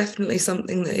it's definitely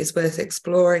something that is worth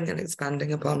exploring and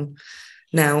expanding upon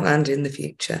now and in the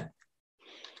future.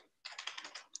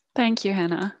 Thank you,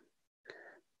 Hannah.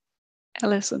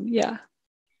 Alison, yeah.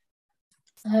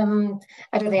 I don't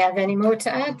think I have any more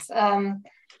to add.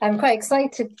 I'm quite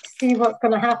excited to see what's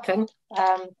going to happen,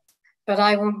 but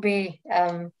I won't be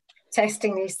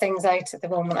testing these things out at the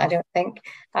moment, I don't think.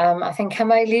 I think I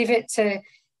might leave it to,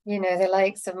 the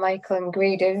likes of Michael and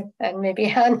Guido and maybe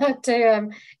Hannah to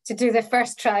do the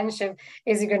first tranche of,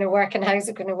 is it going to work and how's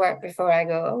it going to work, before I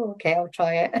go, oh, okay, I'll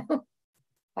try it.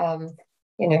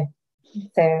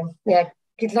 So yeah,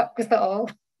 good luck with it all.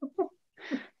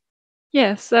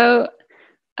 Yeah, so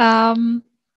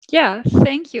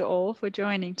thank you all for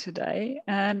joining today.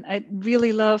 And I'd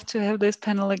really love to have this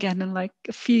panel again in like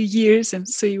a few years and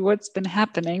see what's been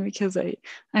happening, because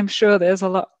I'm sure there's a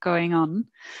lot going on.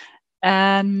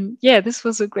 And yeah, this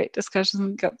was a great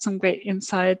discussion, got some great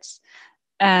insights.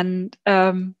 And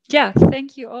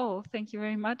thank you all. Thank you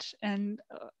very much. And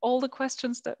all the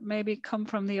questions that maybe come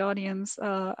from the audience,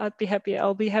 I'd be happy.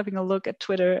 I'll be having a look at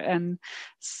Twitter and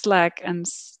Slack. And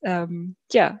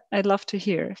I'd love to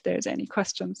hear if there's any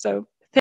questions. So